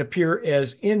that appear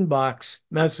as inbox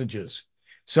messages.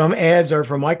 Some ads are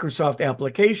from Microsoft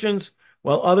applications,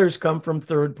 while others come from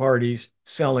third parties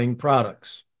selling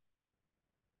products.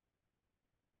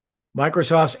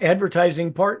 Microsoft's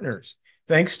advertising partners,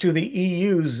 thanks to the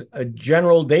EU's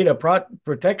General Data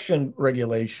Protection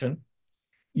Regulation,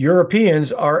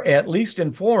 Europeans are at least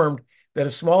informed that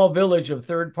a small village of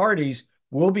third parties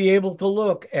will be able to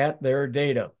look at their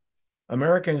data.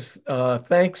 Americans,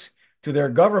 thanks to their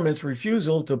government's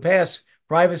refusal to pass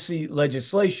privacy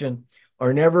legislation,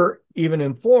 are never even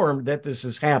informed that this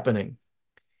is happening.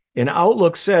 In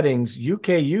Outlook settings, UK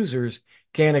users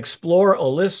can explore a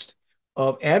list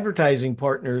of advertising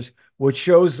partners, which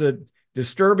shows the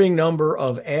disturbing number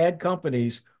of ad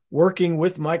companies working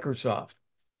with Microsoft.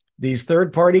 These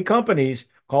third-party companies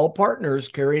called partners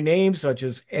carry names such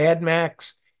as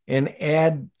AdMax and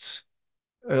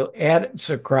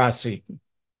Adsucracy,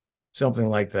 something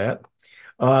like that.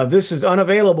 This is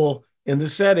unavailable in the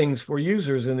settings for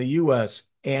users in the US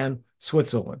and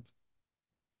Switzerland.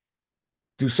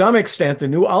 To some extent, the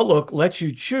new Outlook lets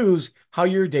you choose how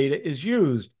your data is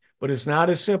used, but it's not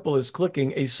as simple as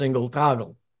clicking a single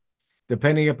toggle.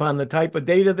 Depending upon the type of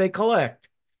data they collect,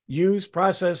 use,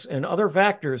 process, and other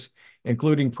factors,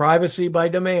 including privacy by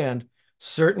demand,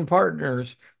 certain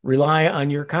partners rely on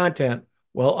your content,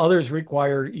 while others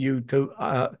require you to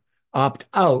opt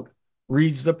out,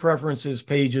 reads the preferences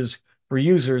pages for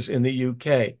users in the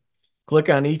UK. Click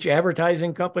on each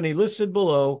advertising company listed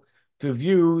below to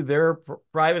view their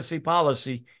privacy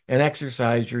policy and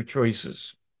exercise your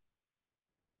choices.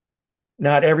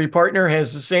 Not every partner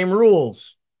has the same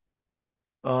rules.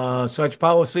 Such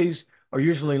policies are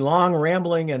usually long,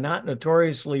 rambling, and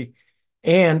notoriously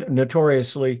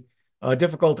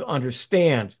difficult to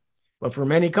understand. But for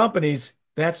many companies,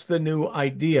 that's the new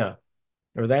idea,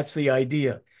 or that's the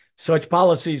idea. Such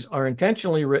policies are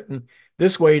intentionally written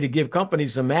this way to give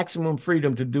companies the maximum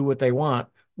freedom to do what they want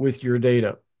with your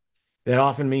data. That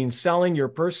often means selling your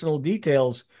personal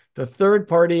details to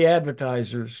third-party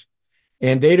advertisers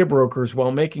and data brokers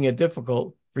while making it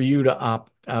difficult for you to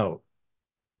opt out.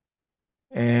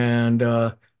 And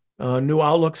new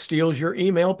Outlook steals your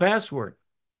email password.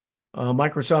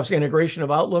 Microsoft's integration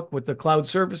of Outlook with the cloud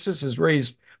services has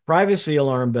raised privacy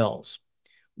alarm bells.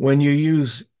 When you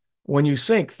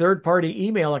sync third-party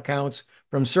email accounts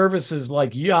from services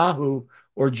like Yahoo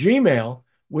or Gmail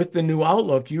with the new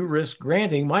Outlook, you risk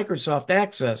granting Microsoft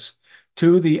access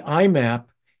to the IMAP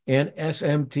and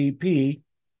SMTP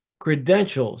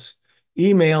credentials,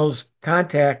 emails,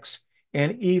 contacts,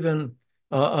 and even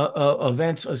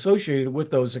events associated with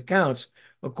those accounts,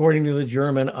 according to the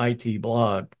German IT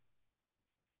blog.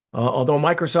 Although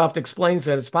Microsoft explains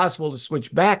that it's possible to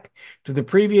switch back to the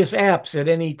previous apps at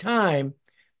any time,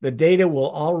 the data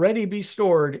will already be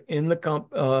stored in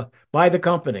the by the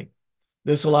company.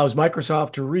 This allows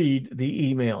Microsoft to read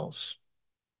the emails.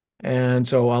 And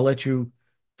so I'll let you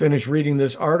finish reading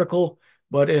this article,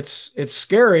 but it's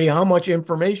scary how much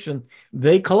information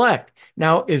they collect.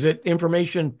 Now, is it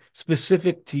information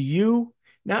specific to you?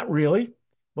 Not really,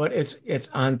 but it's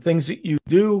on things that you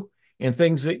do and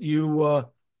things that you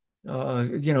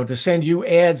to send you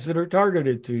ads that are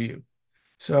targeted to you.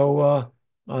 So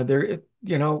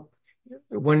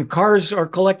when cars are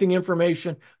collecting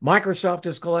information, Microsoft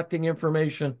is collecting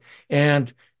information,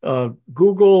 and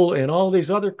Google and all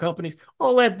these other companies,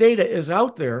 all that data is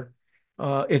out there.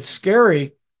 It's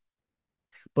scary,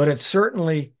 but it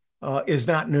certainly is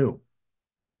not new.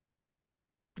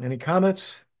 Any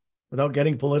comments without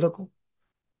getting political?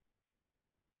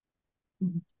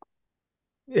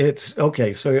 It's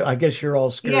okay. So I guess you're all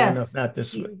scared Yes. enough not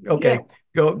this way. Okay,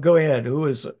 go ahead. Who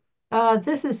is it?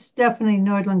 This is Stephanie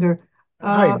Neudlinger.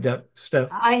 Hi, Steph.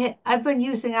 I've been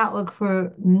using Outlook for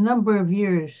a number of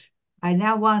years. I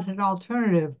now want an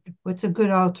alternative. What's a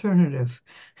good alternative?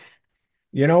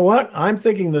 You know what? I'm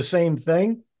thinking the same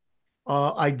thing.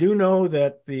 I do know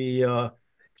that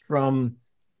from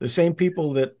the same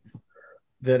people that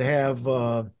have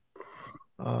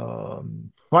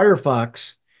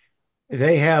Firefox,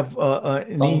 they have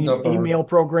an email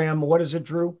program. What is it,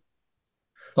 Drew?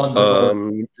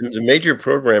 Thunderbird. The major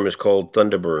program is called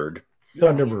Thunderbird.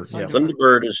 Thunderbird, yeah.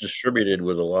 Thunderbird is distributed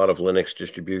with a lot of Linux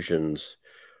distributions.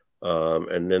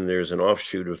 And then there's an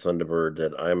offshoot of Thunderbird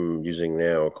that I'm using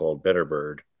now called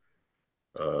Betterbird,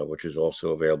 which is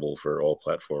also available for all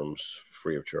platforms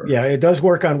free of charge. Yeah, it does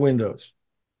work on Windows.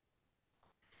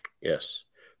 Yes.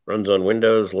 Runs on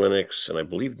Windows, Linux, and I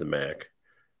believe the Mac.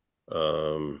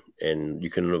 And you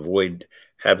can avoid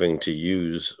having to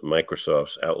use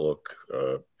Microsoft's Outlook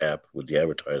app with the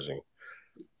advertising.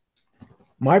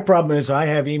 My problem is I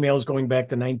have emails going back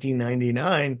to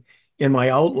 1999 in my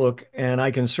Outlook, and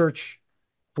I can search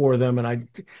for them, and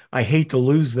I hate to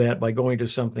lose that by going to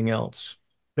something else.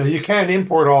 So you can't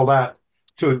import all that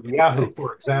to Yahoo,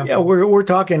 for Yeah, example. we're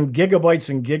talking gigabytes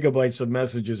and gigabytes of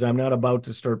messages. I'm not about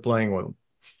to start playing with them.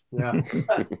 Yeah.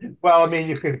 Well, I mean,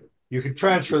 you could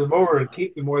transfer them over and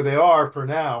keep them where they are for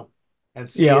now, and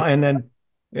see Yeah, if and then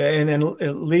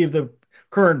leave the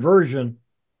current version,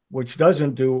 which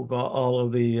doesn't do all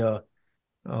of the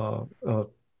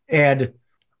ad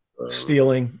Um,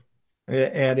 stealing,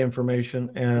 ad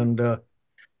information, and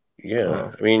yeah,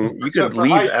 uh, I mean, you so could for leave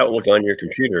high. Outlook on your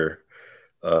computer.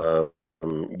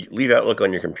 Leave Outlook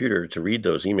on your computer to read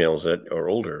those emails that are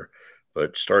older,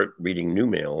 but start reading new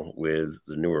mail with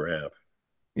the newer app.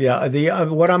 yeah, the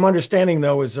what I'm understanding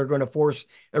though is they're going to force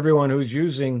everyone who's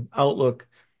using Outlook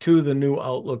to the new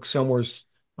Outlook somewhere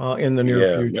in the near Yeah,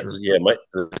 future. yeah.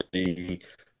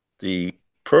 The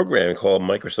program called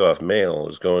Microsoft Mail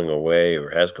is going away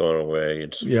or has gone away.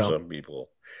 It's for Yeah. some people,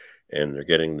 and they're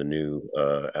getting the new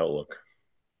Outlook.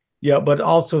 Yeah, but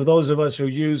also those of us who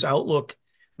use Outlook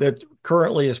that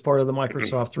currently is part of the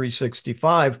Microsoft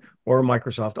 365 or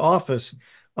Microsoft Office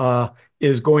uh,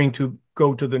 is going to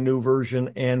go to the new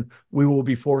version, and we will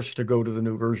be forced to go to the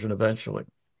new version eventually.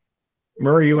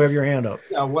 Murray, you have your hand up.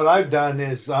 Yeah, what I've done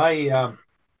is I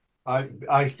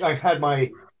had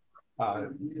my uh,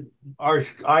 our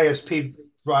ISP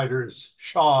providers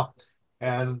Shaw,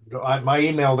 and my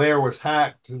email there was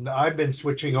hacked, and I've been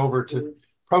switching over to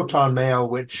Proton Mail,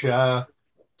 which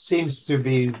seems to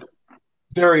be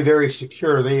very, very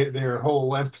secure. Their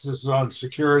whole emphasis is on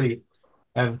security,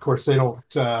 and of course they don't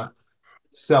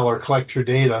sell or collect your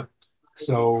data.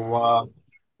 So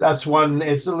that's one.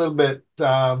 It's a little bit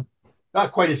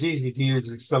not quite as easy to use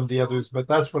as some of the others, but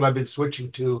that's what I've been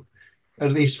switching to,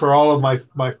 at least for all of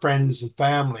my friends and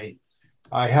family.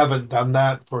 I haven't done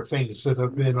that for things that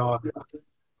have been on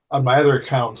my other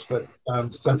accounts, but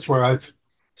that's where I've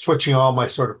switching all my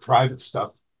sort of private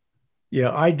stuff.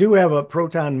 Yeah, I do have a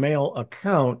Proton Mail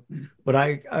account, but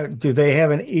I do they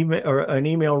have an email or an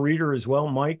email reader as well,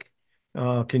 Mike?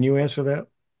 Can you answer that?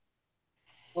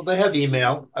 Well, they have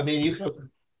email. I mean, you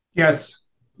can Yes,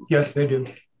 yes, they do.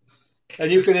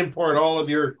 and you can import all of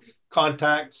your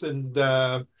contacts and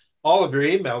all of your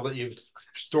email that you've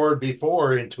stored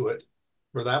before into it,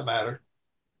 for that matter.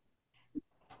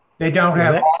 They don't Yeah,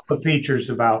 have that all the features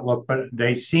of Outlook, but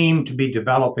they seem to be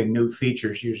developing new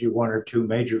features, usually one or two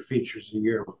major features a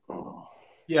year.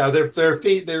 Yeah, there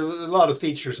a lot of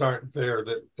features aren't there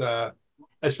that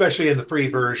especially in the free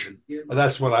version. And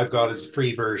that's what I've got is the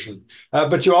free version.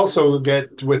 But you also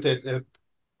get with it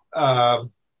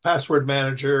password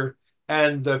manager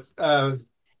and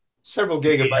several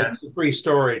VPN, gigabytes of free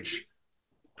storage.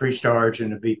 free storage,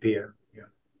 and a VPN. Yeah.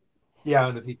 Yeah,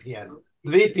 and the VPN.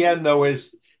 The VPN though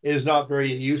is not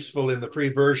very useful in the free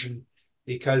version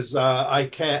because I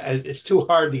can't. It's too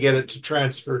hard to get it to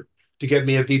transfer to get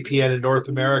me a VPN in North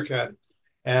America,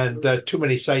 and too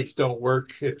many sites don't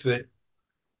work if it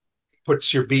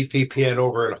puts your VPN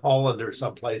over in Holland or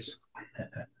someplace.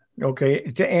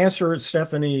 okay. To answer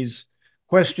Stephanie's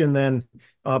question, then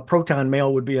Proton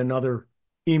Mail would be another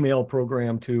email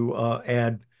program to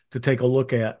add to take a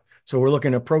look at. So we're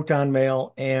looking at Proton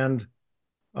Mail and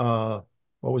uh,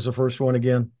 what was the first one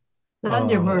again?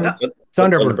 Thunderbird.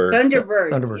 Thunderbird. Thunderbird.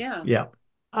 Thunderbird, Thunderbird. yeah. Yeah.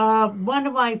 One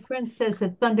of my friends says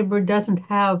that Thunderbird doesn't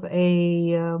have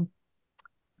a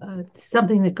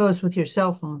something that goes with your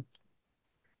cell phone.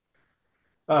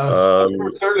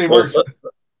 Thunderbird certainly Well, works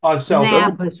on An cell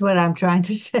phone. app is what I'm trying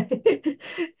to say.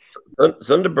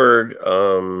 Thunderbird,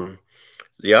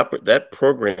 that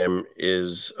program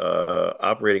is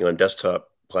operating on desktop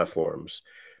platforms.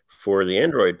 For the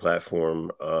Android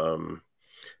platform,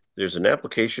 there's an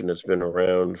application that's been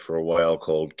around for a while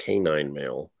called Canine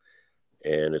Mail,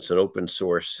 and it's an open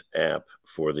source app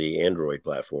for the Android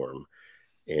platform.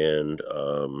 And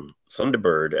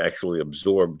Thunderbird actually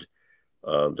absorbed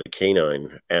the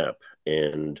Canine app,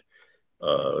 and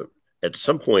uh, at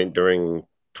some point during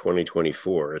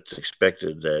 2024, it's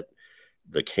expected that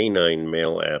the Canine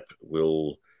Mail app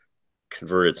will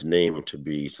convert its name to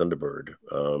be Thunderbird.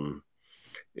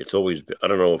 It's always been, I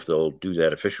don't know if they'll do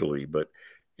that officially, but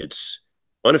it's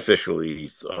Unofficially,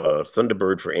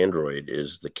 Thunderbird for Android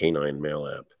is the Canine Mail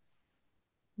app,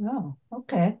 Oh,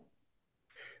 okay.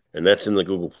 and that's in the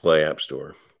Google Play App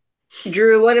Store.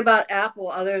 Drew, what about Apple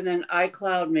other than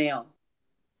iCloud Mail?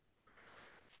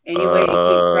 Any way to keep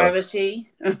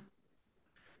privacy?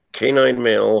 Canine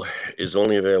Mail is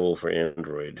only available for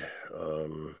Android.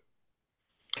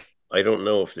 I don't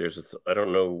know if I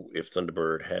don't know if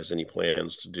Thunderbird has any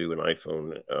plans to do an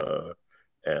iPhone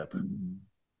app.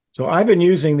 So I've been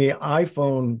using the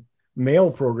iPhone mail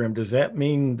program. Does that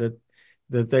mean that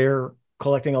they're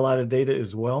collecting a lot of data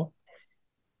as well?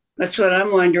 That's what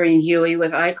I'm wondering, Huey,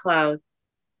 with iCloud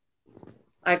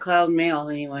Mail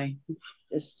anyway.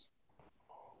 Just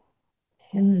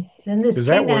And then this Does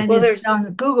that work? canine Well, is there's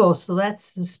on Google, so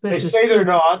that's They suspicious. say they're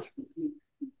not.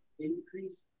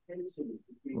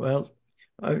 Well,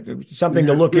 something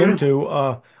to look into.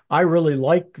 I really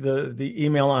like the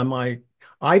email on my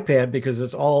iPad because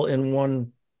it's all in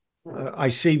one. I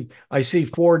see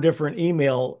four different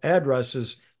email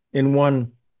addresses in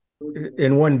one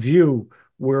view.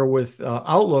 Where with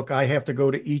Outlook, I have to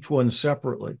go to each one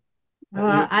separately.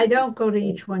 I don't go to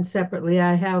each one separately.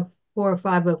 I have 4 or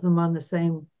 5 of them on the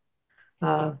same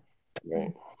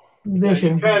Right.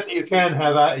 vision. You can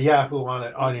have a Yahoo on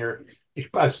it on your.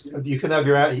 You can have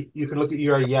you can look at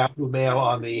your Yahoo Mail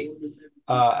on the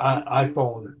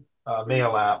iPhone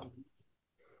mail app.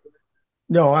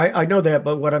 No, I know that,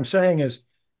 but what I'm saying is,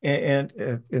 and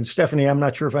Stephanie, I'm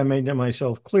not sure if I made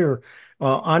myself clear.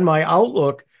 On my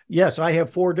Outlook, yes, I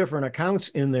have four different accounts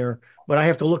in there, but I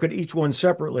have to look at each one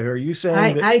separately. Are you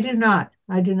saying that? I do not.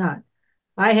 I do not.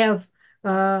 I have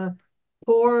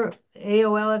 4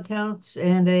 AOL accounts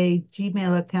and a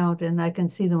Gmail account, and I can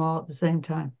see them all at the same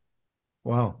time.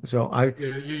 Wow. So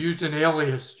You use an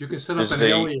alias. You can set up There's an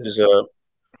a alias. there's a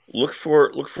look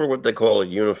for what they call a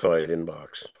unified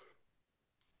inbox.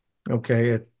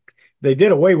 okay. They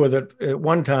did away with it at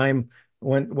one time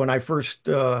when I first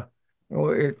at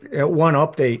one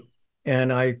update,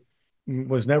 and I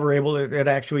was never able to. It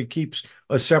actually keeps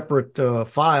a separate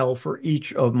file for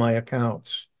each of my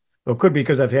accounts. Well, it could be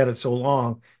because I've had it so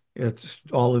long. It's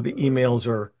all of the emails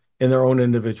are in their own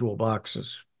individual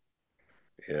boxes.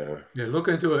 Yeah. Yeah, look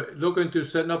into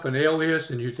setting up an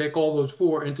alias, and you take all those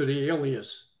 4 into the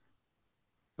alias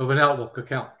of an Outlook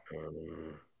account.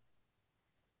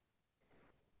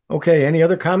 Okay, any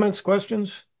other comments,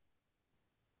 questions?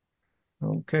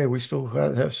 Okay, we still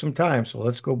have some time, so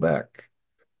let's go back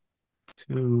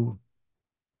to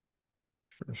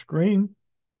share screen.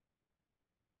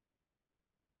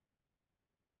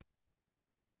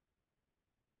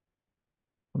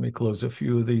 Let me close a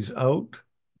few of these out.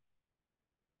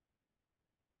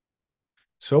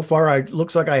 So far, it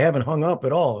looks like I haven't hung up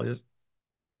at all. It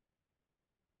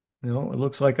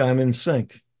looks like I'm in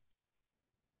sync.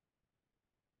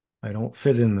 I don't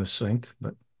fit in the sync,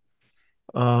 but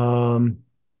do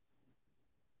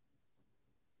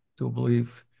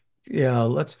believe, yeah,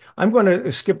 I'm going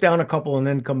to skip down a couple and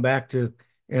then come back to,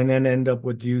 and then end up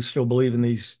with, do you still believe in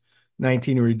these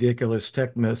 19 ridiculous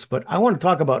tech myths? But I want to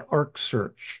talk about Arc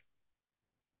Search.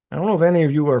 I don't know if any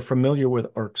of you are familiar with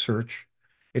Arc Search.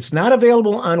 It's not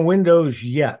available on Windows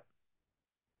yet.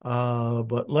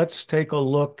 But let's take a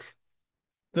look.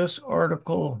 This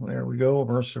article, there we go,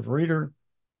 immersive reader.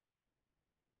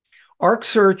 Arc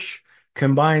Search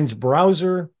combines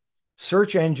browser,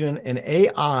 search engine, and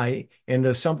AI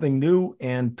into something new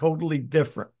and totally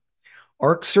different.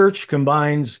 Arc Search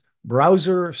combines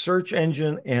browser, search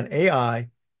engine, and AI.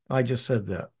 I just said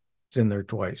that. It's in there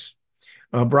twice.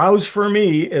 Browse for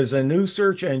me is a new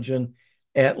search engine,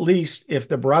 at least if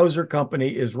the browser company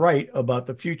is right about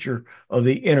the future of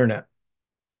the internet.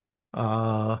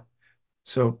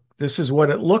 So this is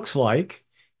what it looks like.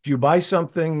 If you buy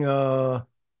something,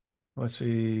 let's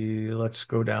see, let's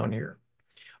go down here.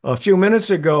 A few minutes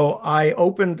ago, I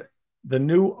opened the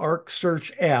new Arc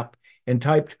Search app and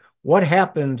typed what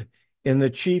happened in the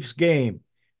Chiefs game.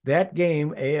 That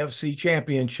game, AFC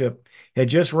Championship, had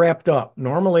just wrapped up.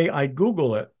 Normally, I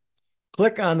Google it,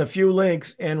 click on the few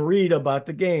links, and read about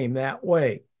the game that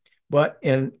way. But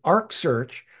in Arc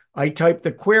Search, I type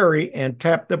the query and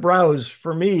tap the Browse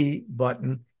for Me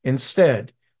button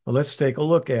instead. Well, let's take a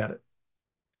look at it.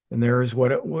 And there is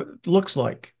what it looks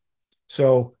like.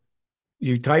 So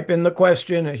you type in the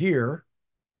question here.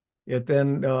 It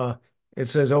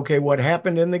says, okay, what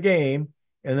happened in the game?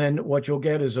 And then what you'll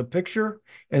get is a picture,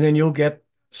 and then you'll get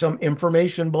some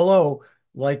information below,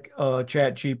 like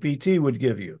Chat GPT would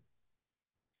give you.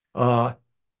 Arc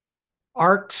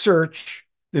Search,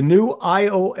 the new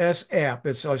iOS app.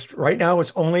 It's right now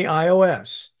it's only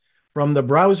iOS. from the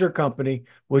browser company,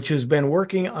 which has been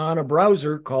working on a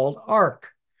browser called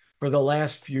Arc for the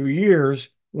last few years,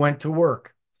 went to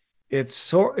work. It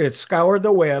scoured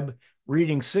the web,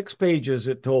 reading 6 pages,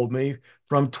 it told me,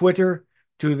 from Twitter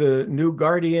to the New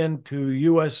Guardian to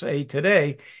USA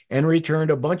Today, and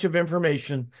returned a bunch of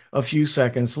information a few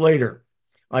seconds later.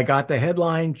 I got the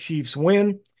headline, Chiefs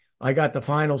win. I got the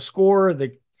final score,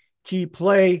 the key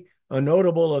play, a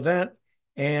notable event,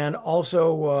 and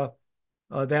also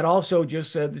that also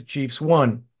just said the Chiefs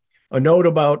won. A note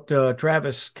about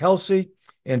Travis Kelce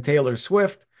and Taylor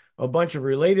Swift, a bunch of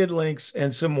related links,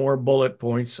 and some more bullet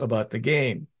points about the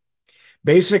game.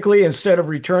 Basically, instead of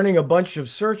returning a bunch of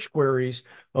search queries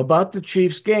about the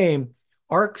Chiefs game,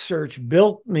 Arc Search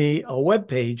built me a web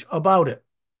page about it.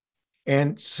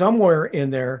 And somewhere in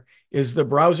there is the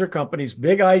browser company's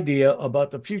big idea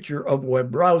about the future of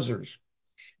web browsers.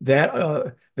 That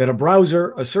a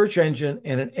browser, a search engine,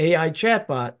 and an AI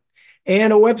chatbot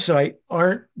and a website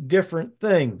aren't different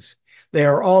things. They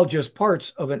are all just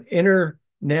parts of an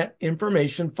internet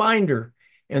information finder,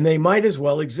 and they might as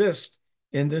well exist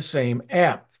in the same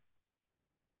app.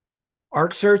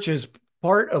 Arc Search is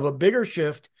part of a bigger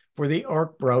shift for the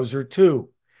Arc browser too.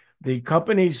 The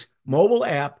company's mobile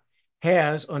app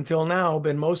has until now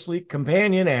been mostly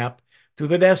companion app to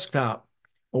the desktop,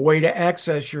 a way to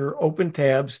access your open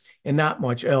tabs and not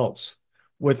much else.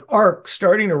 With Arc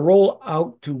starting to roll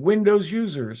out to Windows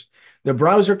users, the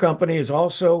browser company is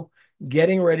also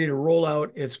getting ready to roll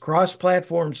out its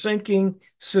cross-platform syncing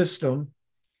system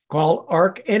called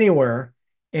Arc Anywhere,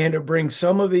 and to bring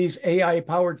some of these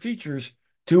AI-powered features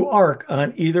to Arc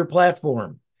on either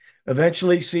platform.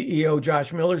 Eventually, CEO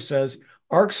Josh Miller says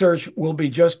Arc Search will be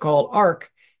just called Arc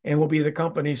and will be the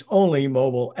company's only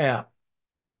mobile app.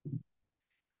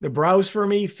 The Browse for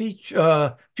Me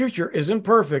future isn't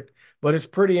perfect, but it's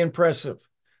pretty impressive.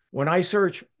 When I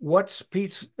search what's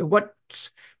Pete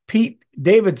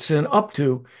Davidson up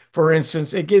to, for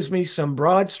instance, it gives me some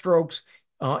broad strokes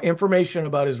information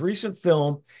about his recent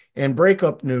film and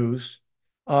breakup news,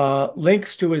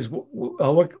 links to his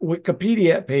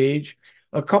Wikipedia page,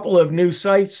 a couple of new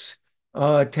sites,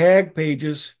 tag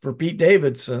pages for Pete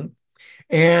Davidson,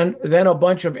 and then a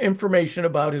bunch of information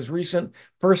about his recent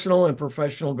personal and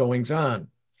professional goings-on.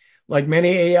 Like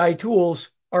many AI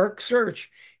tools, Arc Search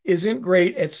isn't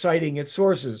great at citing its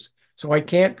sources, so I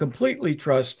can't completely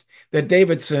trust that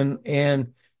Davidson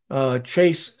and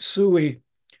Chase Suey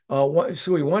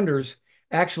Wonders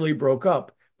actually broke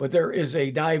up, but there is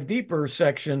a dive deeper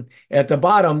section at the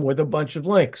bottom with a bunch of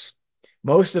links.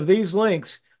 Most of these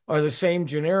links are the same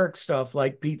generic stuff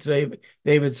like Pete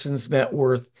Davidson's net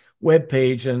worth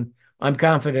webpage, and I'm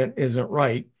confident isn't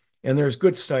right. And there's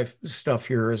good stuff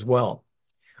here as well.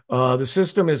 The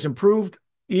system has improved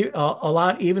a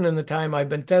lot even in the time I've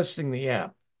been testing the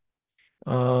app.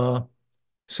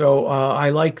 So I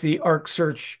like the Arc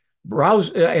Search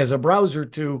browser as a browser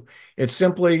too. It's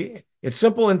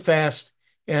simple and fast,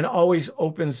 and always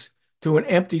opens to an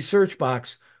empty search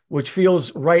box, which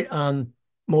feels right on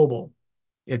mobile.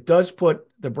 It does put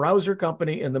the browser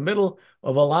company in the middle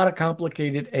of a lot of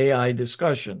complicated AI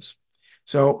discussions.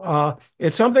 So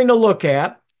it's something to look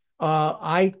at.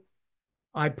 I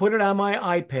put it on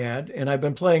my iPad, and I've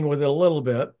been playing with it a little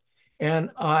bit.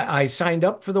 And I signed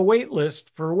up for the wait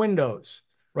list for Windows.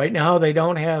 Right now, they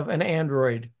don't have an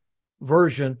Android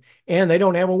version, and they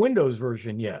don't have a Windows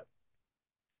version yet.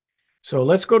 So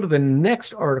let's go to the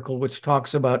next article, which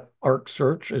talks about Arc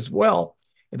Search as well,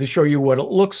 and to show you what it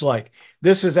looks like.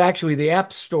 This is actually the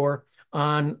App Store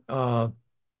on on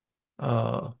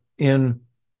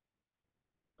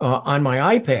my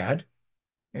iPad.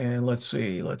 And let's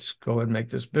see, let's go ahead and make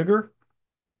this bigger.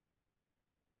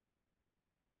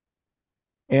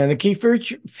 And the key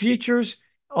features,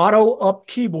 auto up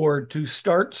keyboard to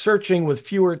start searching with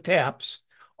fewer taps,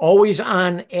 always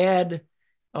on ad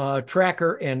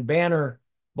tracker and banner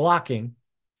blocking,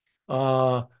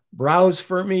 browse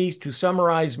for me to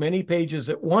summarize many pages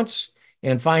at once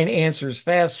and find answers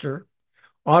faster,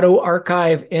 auto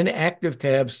archive inactive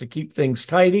tabs to keep things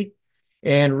tidy,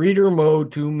 and reader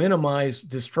mode to minimize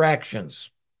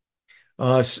distractions.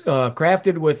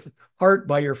 Crafted with heart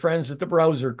by your friends at the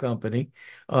browser company.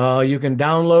 You can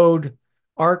download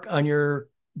Arc on your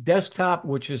desktop,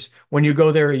 which is when you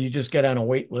go there, you just get on a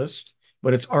wait list,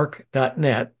 but it's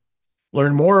arc.net.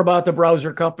 Learn more about the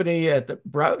browser company at the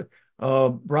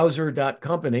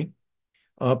browser.company.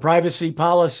 Privacy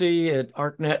policy at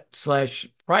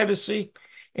arcnet/privacy,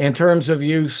 and terms of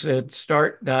use at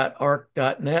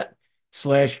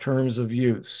start.arc.net/terms of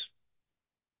use.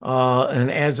 And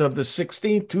as of the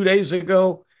 16th, 2 days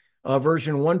ago,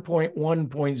 version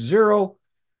 1.1.0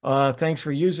 Thanks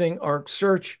for using Arc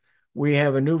Search. We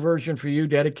have a new version for you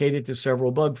dedicated to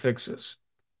several bug fixes.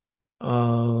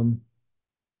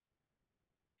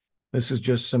 This is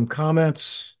just some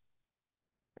comments.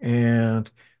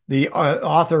 And the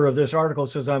author of this article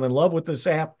says, I'm in love with this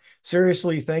app.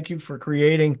 Seriously, thank you for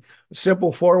creating a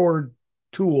simple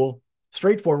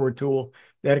straightforward tool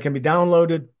that can be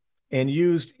downloaded and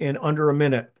used in under a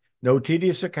minute. No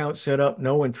tedious account setup,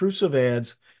 no intrusive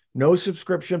ads, no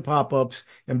subscription pop-ups,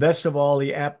 and best of all,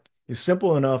 the app is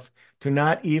simple enough to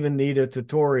not even need a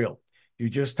tutorial. You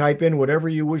just type in whatever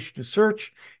you wish to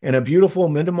search, and a beautiful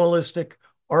minimalistic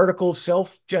article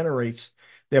self-generates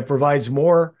that provides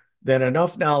more than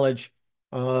enough knowledge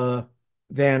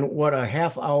than what a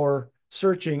half hour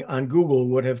searching on Google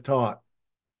would have taught.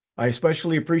 I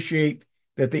especially appreciate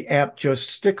that the app just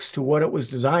sticks to what it was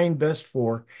designed best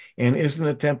for and isn't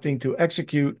attempting to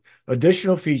execute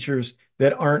additional features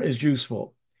that aren't as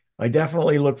useful. I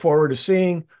definitely look forward to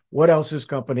seeing what else this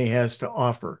company has to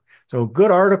offer. So good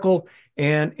article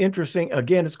and interesting.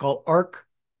 Again, it's called Arc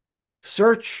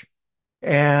Search.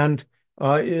 And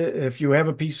if you have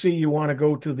a PC, you want to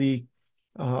go to the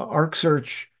Arc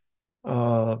Search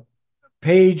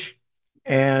page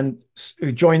and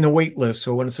join the wait list.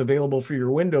 So when it's available for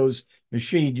your Windows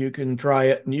machine, you can try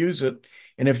it and use it.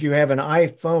 And if you have an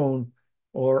iPhone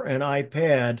or an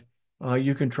iPad,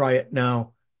 you can try it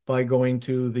now by going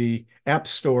to the App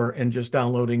Store and just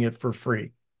downloading it for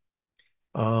free.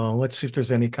 Let's see if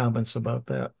there's any comments about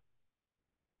that.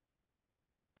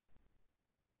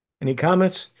 Any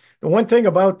comments? The one thing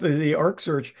about the Arc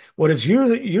Search, what it's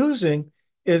using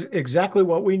is exactly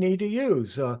what we need to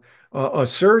use. A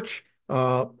search,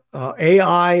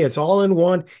 AI, it's all in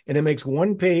one, and it makes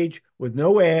one page with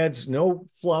no ads, no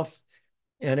fluff,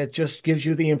 and it just gives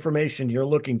you the information you're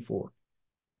looking for.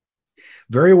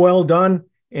 Very well done.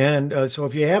 And so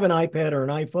if you have an iPad or an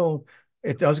iPhone,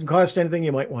 it doesn't cost anything.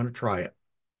 You might want to try it.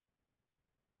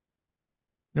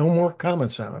 No more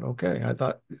comments on it. Okay, I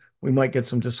thought we might get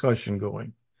some discussion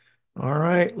going. All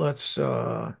right, let's we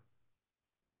got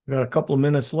a couple of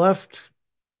minutes left.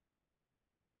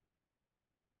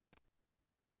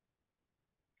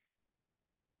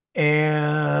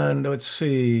 And let's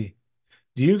see.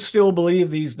 Do you still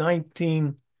believe these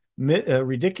 19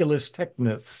 ridiculous tech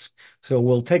myths? So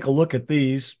we'll take a look at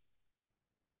these.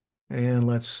 And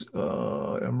let's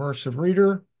immersive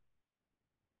reader.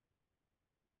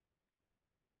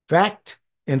 Fact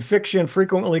and fiction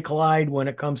frequently collide when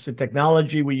it comes to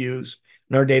technology we use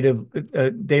in our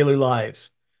daily lives.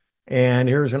 And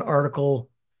here's an article,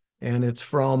 and it's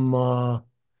from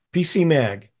PC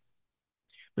Mag.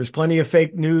 There's plenty of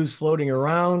fake news floating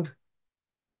around.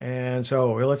 And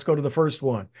so let's go to the first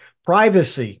one.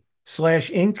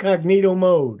 Privacy/incognito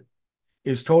mode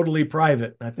is totally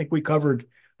private. I think we covered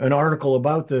an article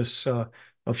about this a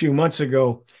few months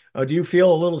ago. Do you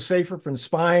feel a little safer from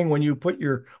spying when you put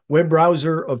your web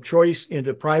browser of choice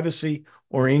into privacy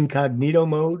or incognito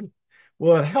mode?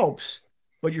 Well, it helps,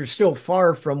 but you're still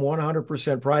far from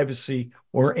 100% privacy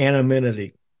or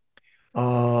anonymity.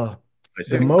 I The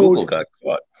think Google mode, got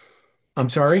caught. I'm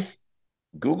sorry?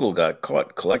 Google got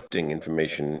caught collecting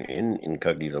information in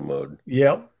incognito mode.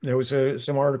 Yep, there was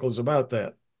some articles about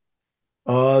that.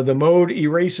 The mode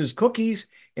erases cookies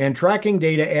and tracking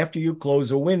data after you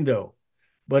close a window,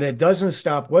 but it doesn't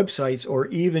stop websites or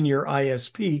even your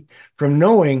ISP from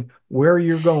knowing where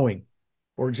you're going.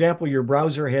 For example, your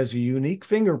browser has a unique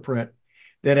fingerprint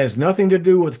that has nothing to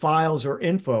do with files or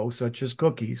info, such as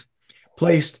cookies,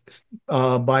 placed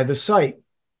by the site.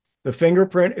 The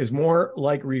fingerprint is more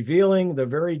like revealing the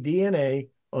very DNA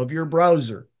of your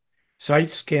browser.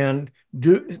 Sites can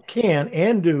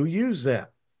and do use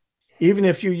that. Even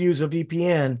if you use a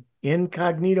VPN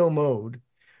incognito mode,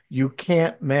 you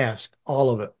can't mask all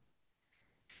of it.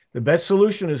 The best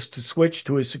solution is to switch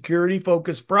to a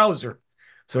security-focused browser,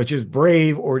 such as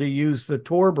Brave, or to use the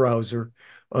Tor browser,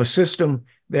 a system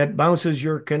that bounces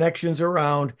your connections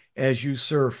around as you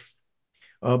surf.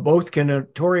 Both can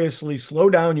notoriously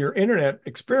slow down your internet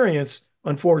experience,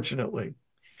 unfortunately.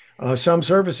 Some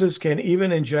services can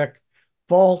even inject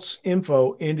false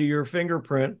info into your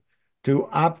fingerprint to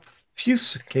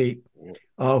obfuscate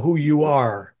who you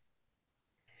are.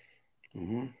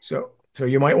 Mm-hmm. So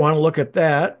you might want to look at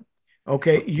that.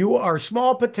 Okay, you are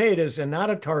small potatoes and not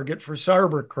a target for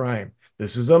cybercrime.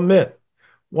 This is a myth.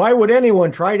 Why would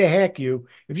anyone try to hack you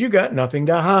if you got nothing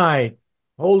to hide?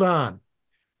 Hold on.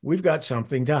 We've got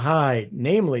something to hide,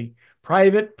 namely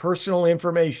private personal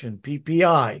information,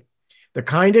 PPI, the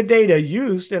kind of data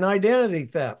used in identity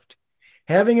theft.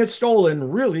 Having it stolen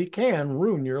really can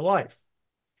ruin your life.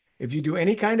 If you do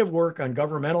any kind of work on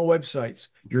governmental websites,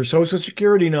 your social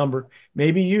security number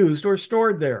may be used or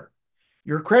stored there.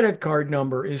 Your credit card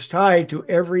number is tied to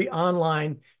every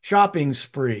online shopping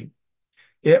spree.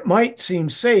 It might seem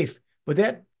safe, but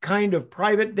that kind of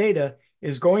private data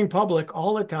is going public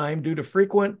all the time due to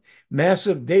frequent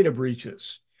massive data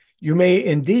breaches. You may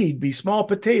indeed be small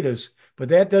potatoes, but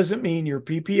that doesn't mean your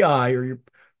PPI or your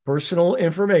personal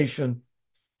information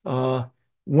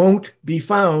won't be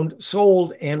found,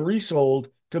 sold, and resold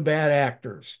to bad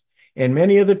actors. And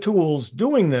many of the tools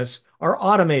doing this are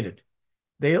automated.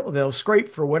 They'll scrape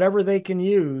for whatever they can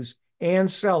use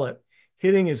and sell it,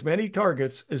 hitting as many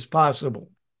targets as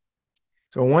possible.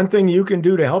 So one thing you can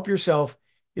do to help yourself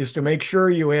is to make sure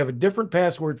you have a different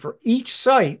password for each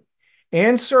site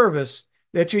and service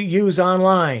that you use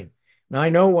online. Now, I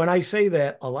know when I say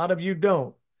that, a lot of you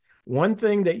don't. One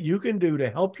thing that you can do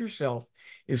to help yourself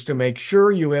is to make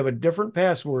sure you have a different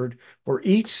password for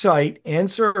each site and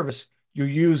service you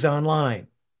use online.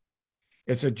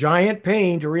 It's a giant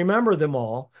pain to remember them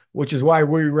all, which is why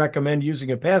we recommend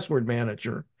using a password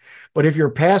manager. But if your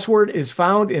password is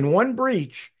found in one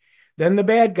breach, then the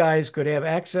bad guys could have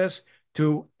access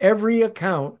to every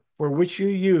account for which you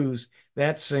use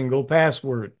that single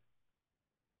password.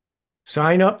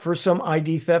 Sign up for some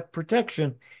ID theft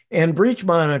protection and breach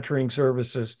monitoring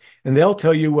services, and they'll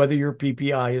tell you whether your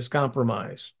PPI is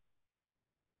compromised.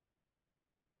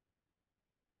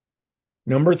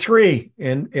 Number 3,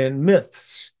 in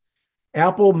myths.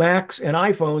 Apple, Macs, and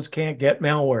iPhones can't get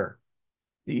malware.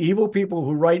 The evil people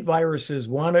who write viruses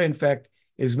want to infect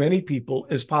as many people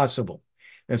as possible.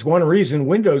 That's one reason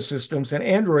Windows systems and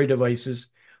Android devices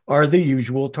are the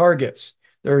usual targets.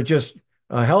 There are just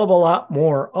a hell of a lot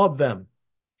more of them.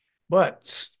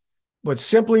 But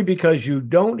simply because you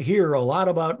don't hear a lot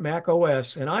about Mac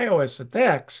OS and iOS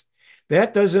attacks,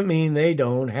 that doesn't mean they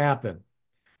don't happen.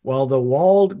 While the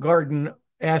walled garden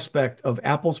aspect of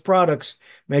Apple's products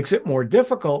makes it more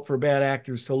difficult for bad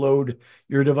actors to load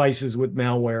your devices with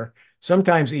malware,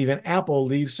 sometimes even Apple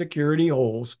leaves security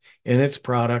holes in its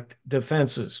product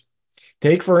defenses.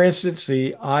 Take, for instance,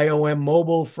 the IOM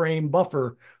mobile frame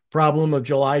buffer problem of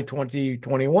July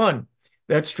 2021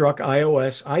 that struck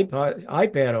iOS,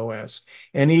 iPad OS,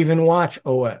 and even Watch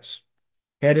OS.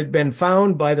 Had it been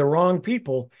found by the wrong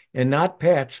people and not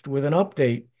patched with an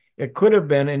update, it could have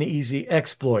been an easy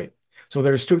exploit. So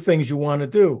there's two things you want to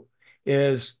do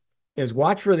is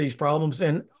watch for these problems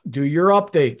and do your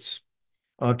updates.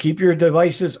 Keep your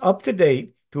devices up to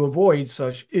date to avoid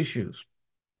such issues.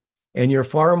 And you're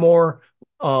far more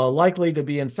likely to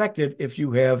be infected if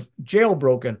you have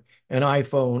jailbroken an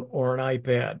iPhone or an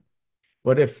iPad.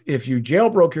 But if you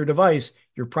jailbroke your device,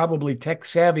 you're probably tech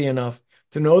savvy enough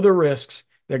to know the risks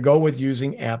that go with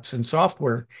using apps and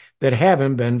software that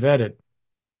haven't been vetted,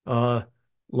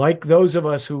 like those of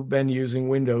us who've been using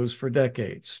Windows for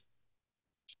decades.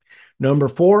 Number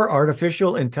 4,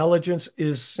 artificial intelligence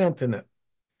is sentient.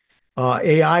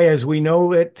 AI, as we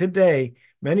know it today,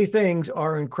 many things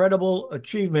are incredible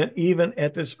achievement even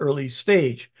at this early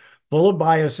stage, full of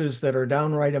biases that are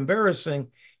downright embarrassing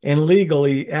and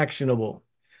legally actionable,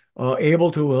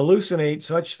 able to hallucinate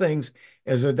such things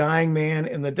as a dying man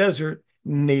in the desert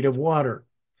in need of water.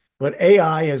 But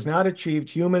AI has not achieved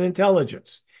human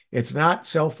intelligence. It's not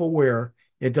self-aware.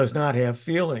 It does not have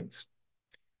feelings.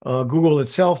 Google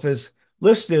itself has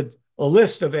listed a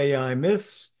list of AI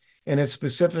myths, and it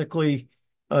specifically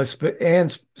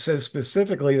says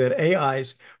specifically that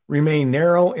AIs remain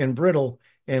narrow and brittle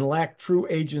and lack true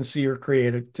agency or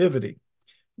creativity.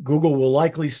 Google will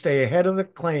likely stay ahead of the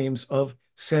claims of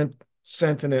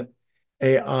sentient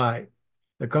AI.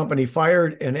 The company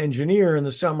fired an engineer in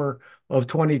the summer of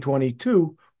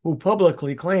 2022 who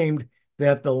publicly claimed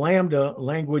that the Lambda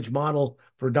language model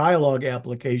for dialogue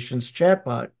applications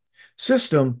chatbot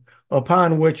system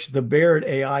upon which the Baird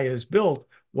AI is built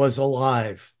was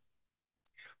alive.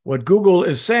 What Google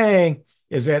is saying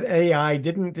is that AI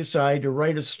didn't decide to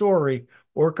write a story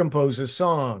or compose a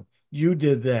song. You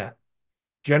did that.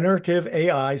 Generative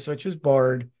AI, such as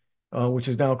Bard, which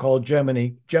is now called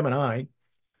Gemini,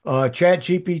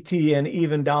 ChatGPT, and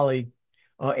even DALL-E,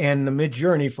 and the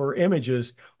Midjourney for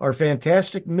images are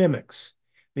fantastic mimics.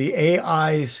 The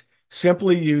AIs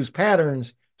simply use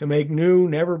patterns to make new,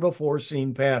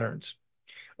 never-before-seen patterns.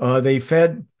 They're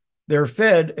fed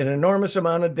an enormous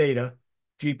amount of data.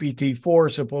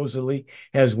 GPT-4 supposedly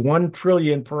has 1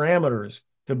 trillion parameters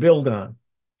to build on.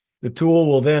 The tool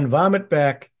will then vomit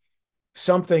back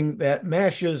something that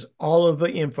mashes all of the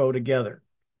info together.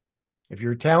 If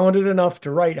you're talented enough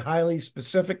to write highly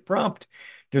specific prompt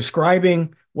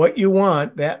describing what you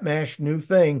want, that mashed new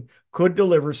thing could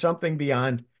deliver something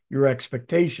beyond your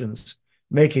expectations,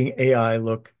 making AI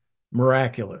look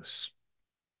miraculous.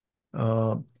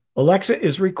 Alexa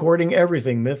is recording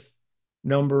everything, myth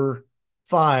number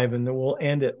 5, and then we'll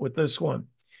end it with this one.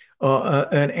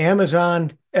 An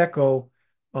Amazon Echo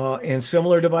and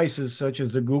similar devices such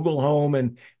as the Google Home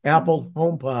and Apple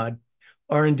HomePod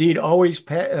are indeed always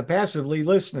passively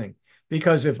listening,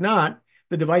 because if not,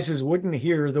 the devices wouldn't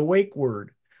hear the wake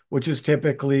word, which is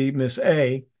typically Miss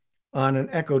A on an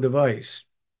Echo device.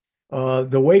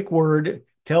 The wake word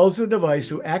tells the device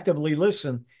to actively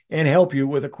listen and help you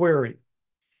with a query.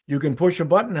 You can push a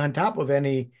button on top of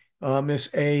any Miss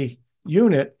A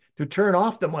unit to turn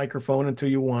off the microphone until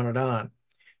you want it on.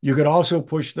 You could also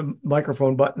push the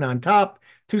microphone button on top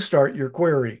to start your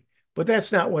query, but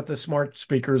that's not what the smart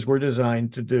speakers were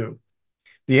designed to do.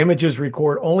 The images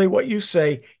record only what you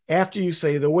say after you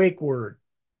say the wake word.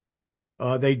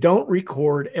 They don't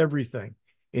record everything.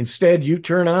 Instead, you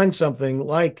turn on something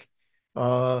like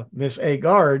Miss A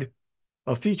Guard,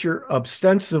 a feature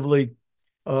ostensibly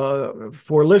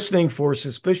for listening for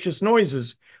suspicious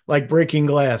noises like breaking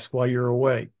glass while you're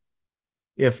away.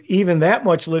 If even that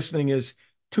much listening is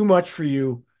too much for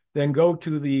you, then go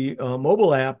to the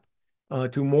mobile app,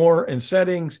 to more and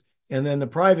settings, and then the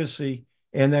privacy,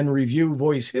 and then review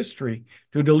voice history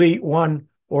to delete one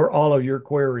or all of your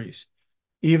queries,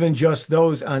 even just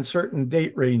those on certain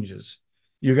date ranges.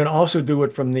 You can also do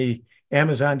it from the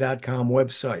Amazon.com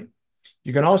website.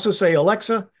 You can also say,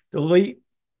 Alexa, delete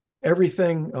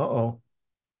everything.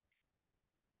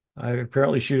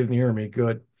 Apparently she didn't hear me.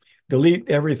 Good. Delete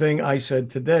everything I said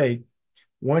today.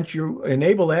 Once you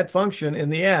enable that function in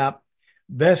the app,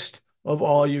 best of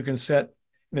all, you can set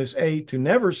Miss A to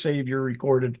never save your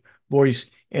recorded voice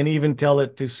and even tell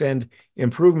it to send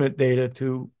improvement data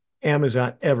to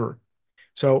Amazon ever.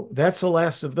 So that's the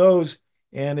last of those.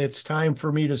 And it's time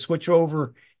for me to switch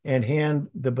over and hand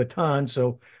the baton.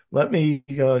 So let me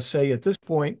say at this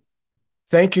point,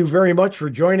 thank you very much for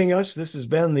joining us. This has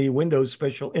been the Windows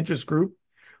Special Interest Group,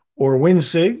 or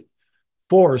WinSig,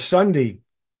 for Sunday,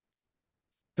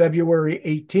 February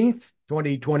 18th,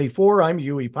 2024. I'm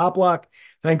Huey Poplock.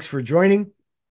 Thanks for joining.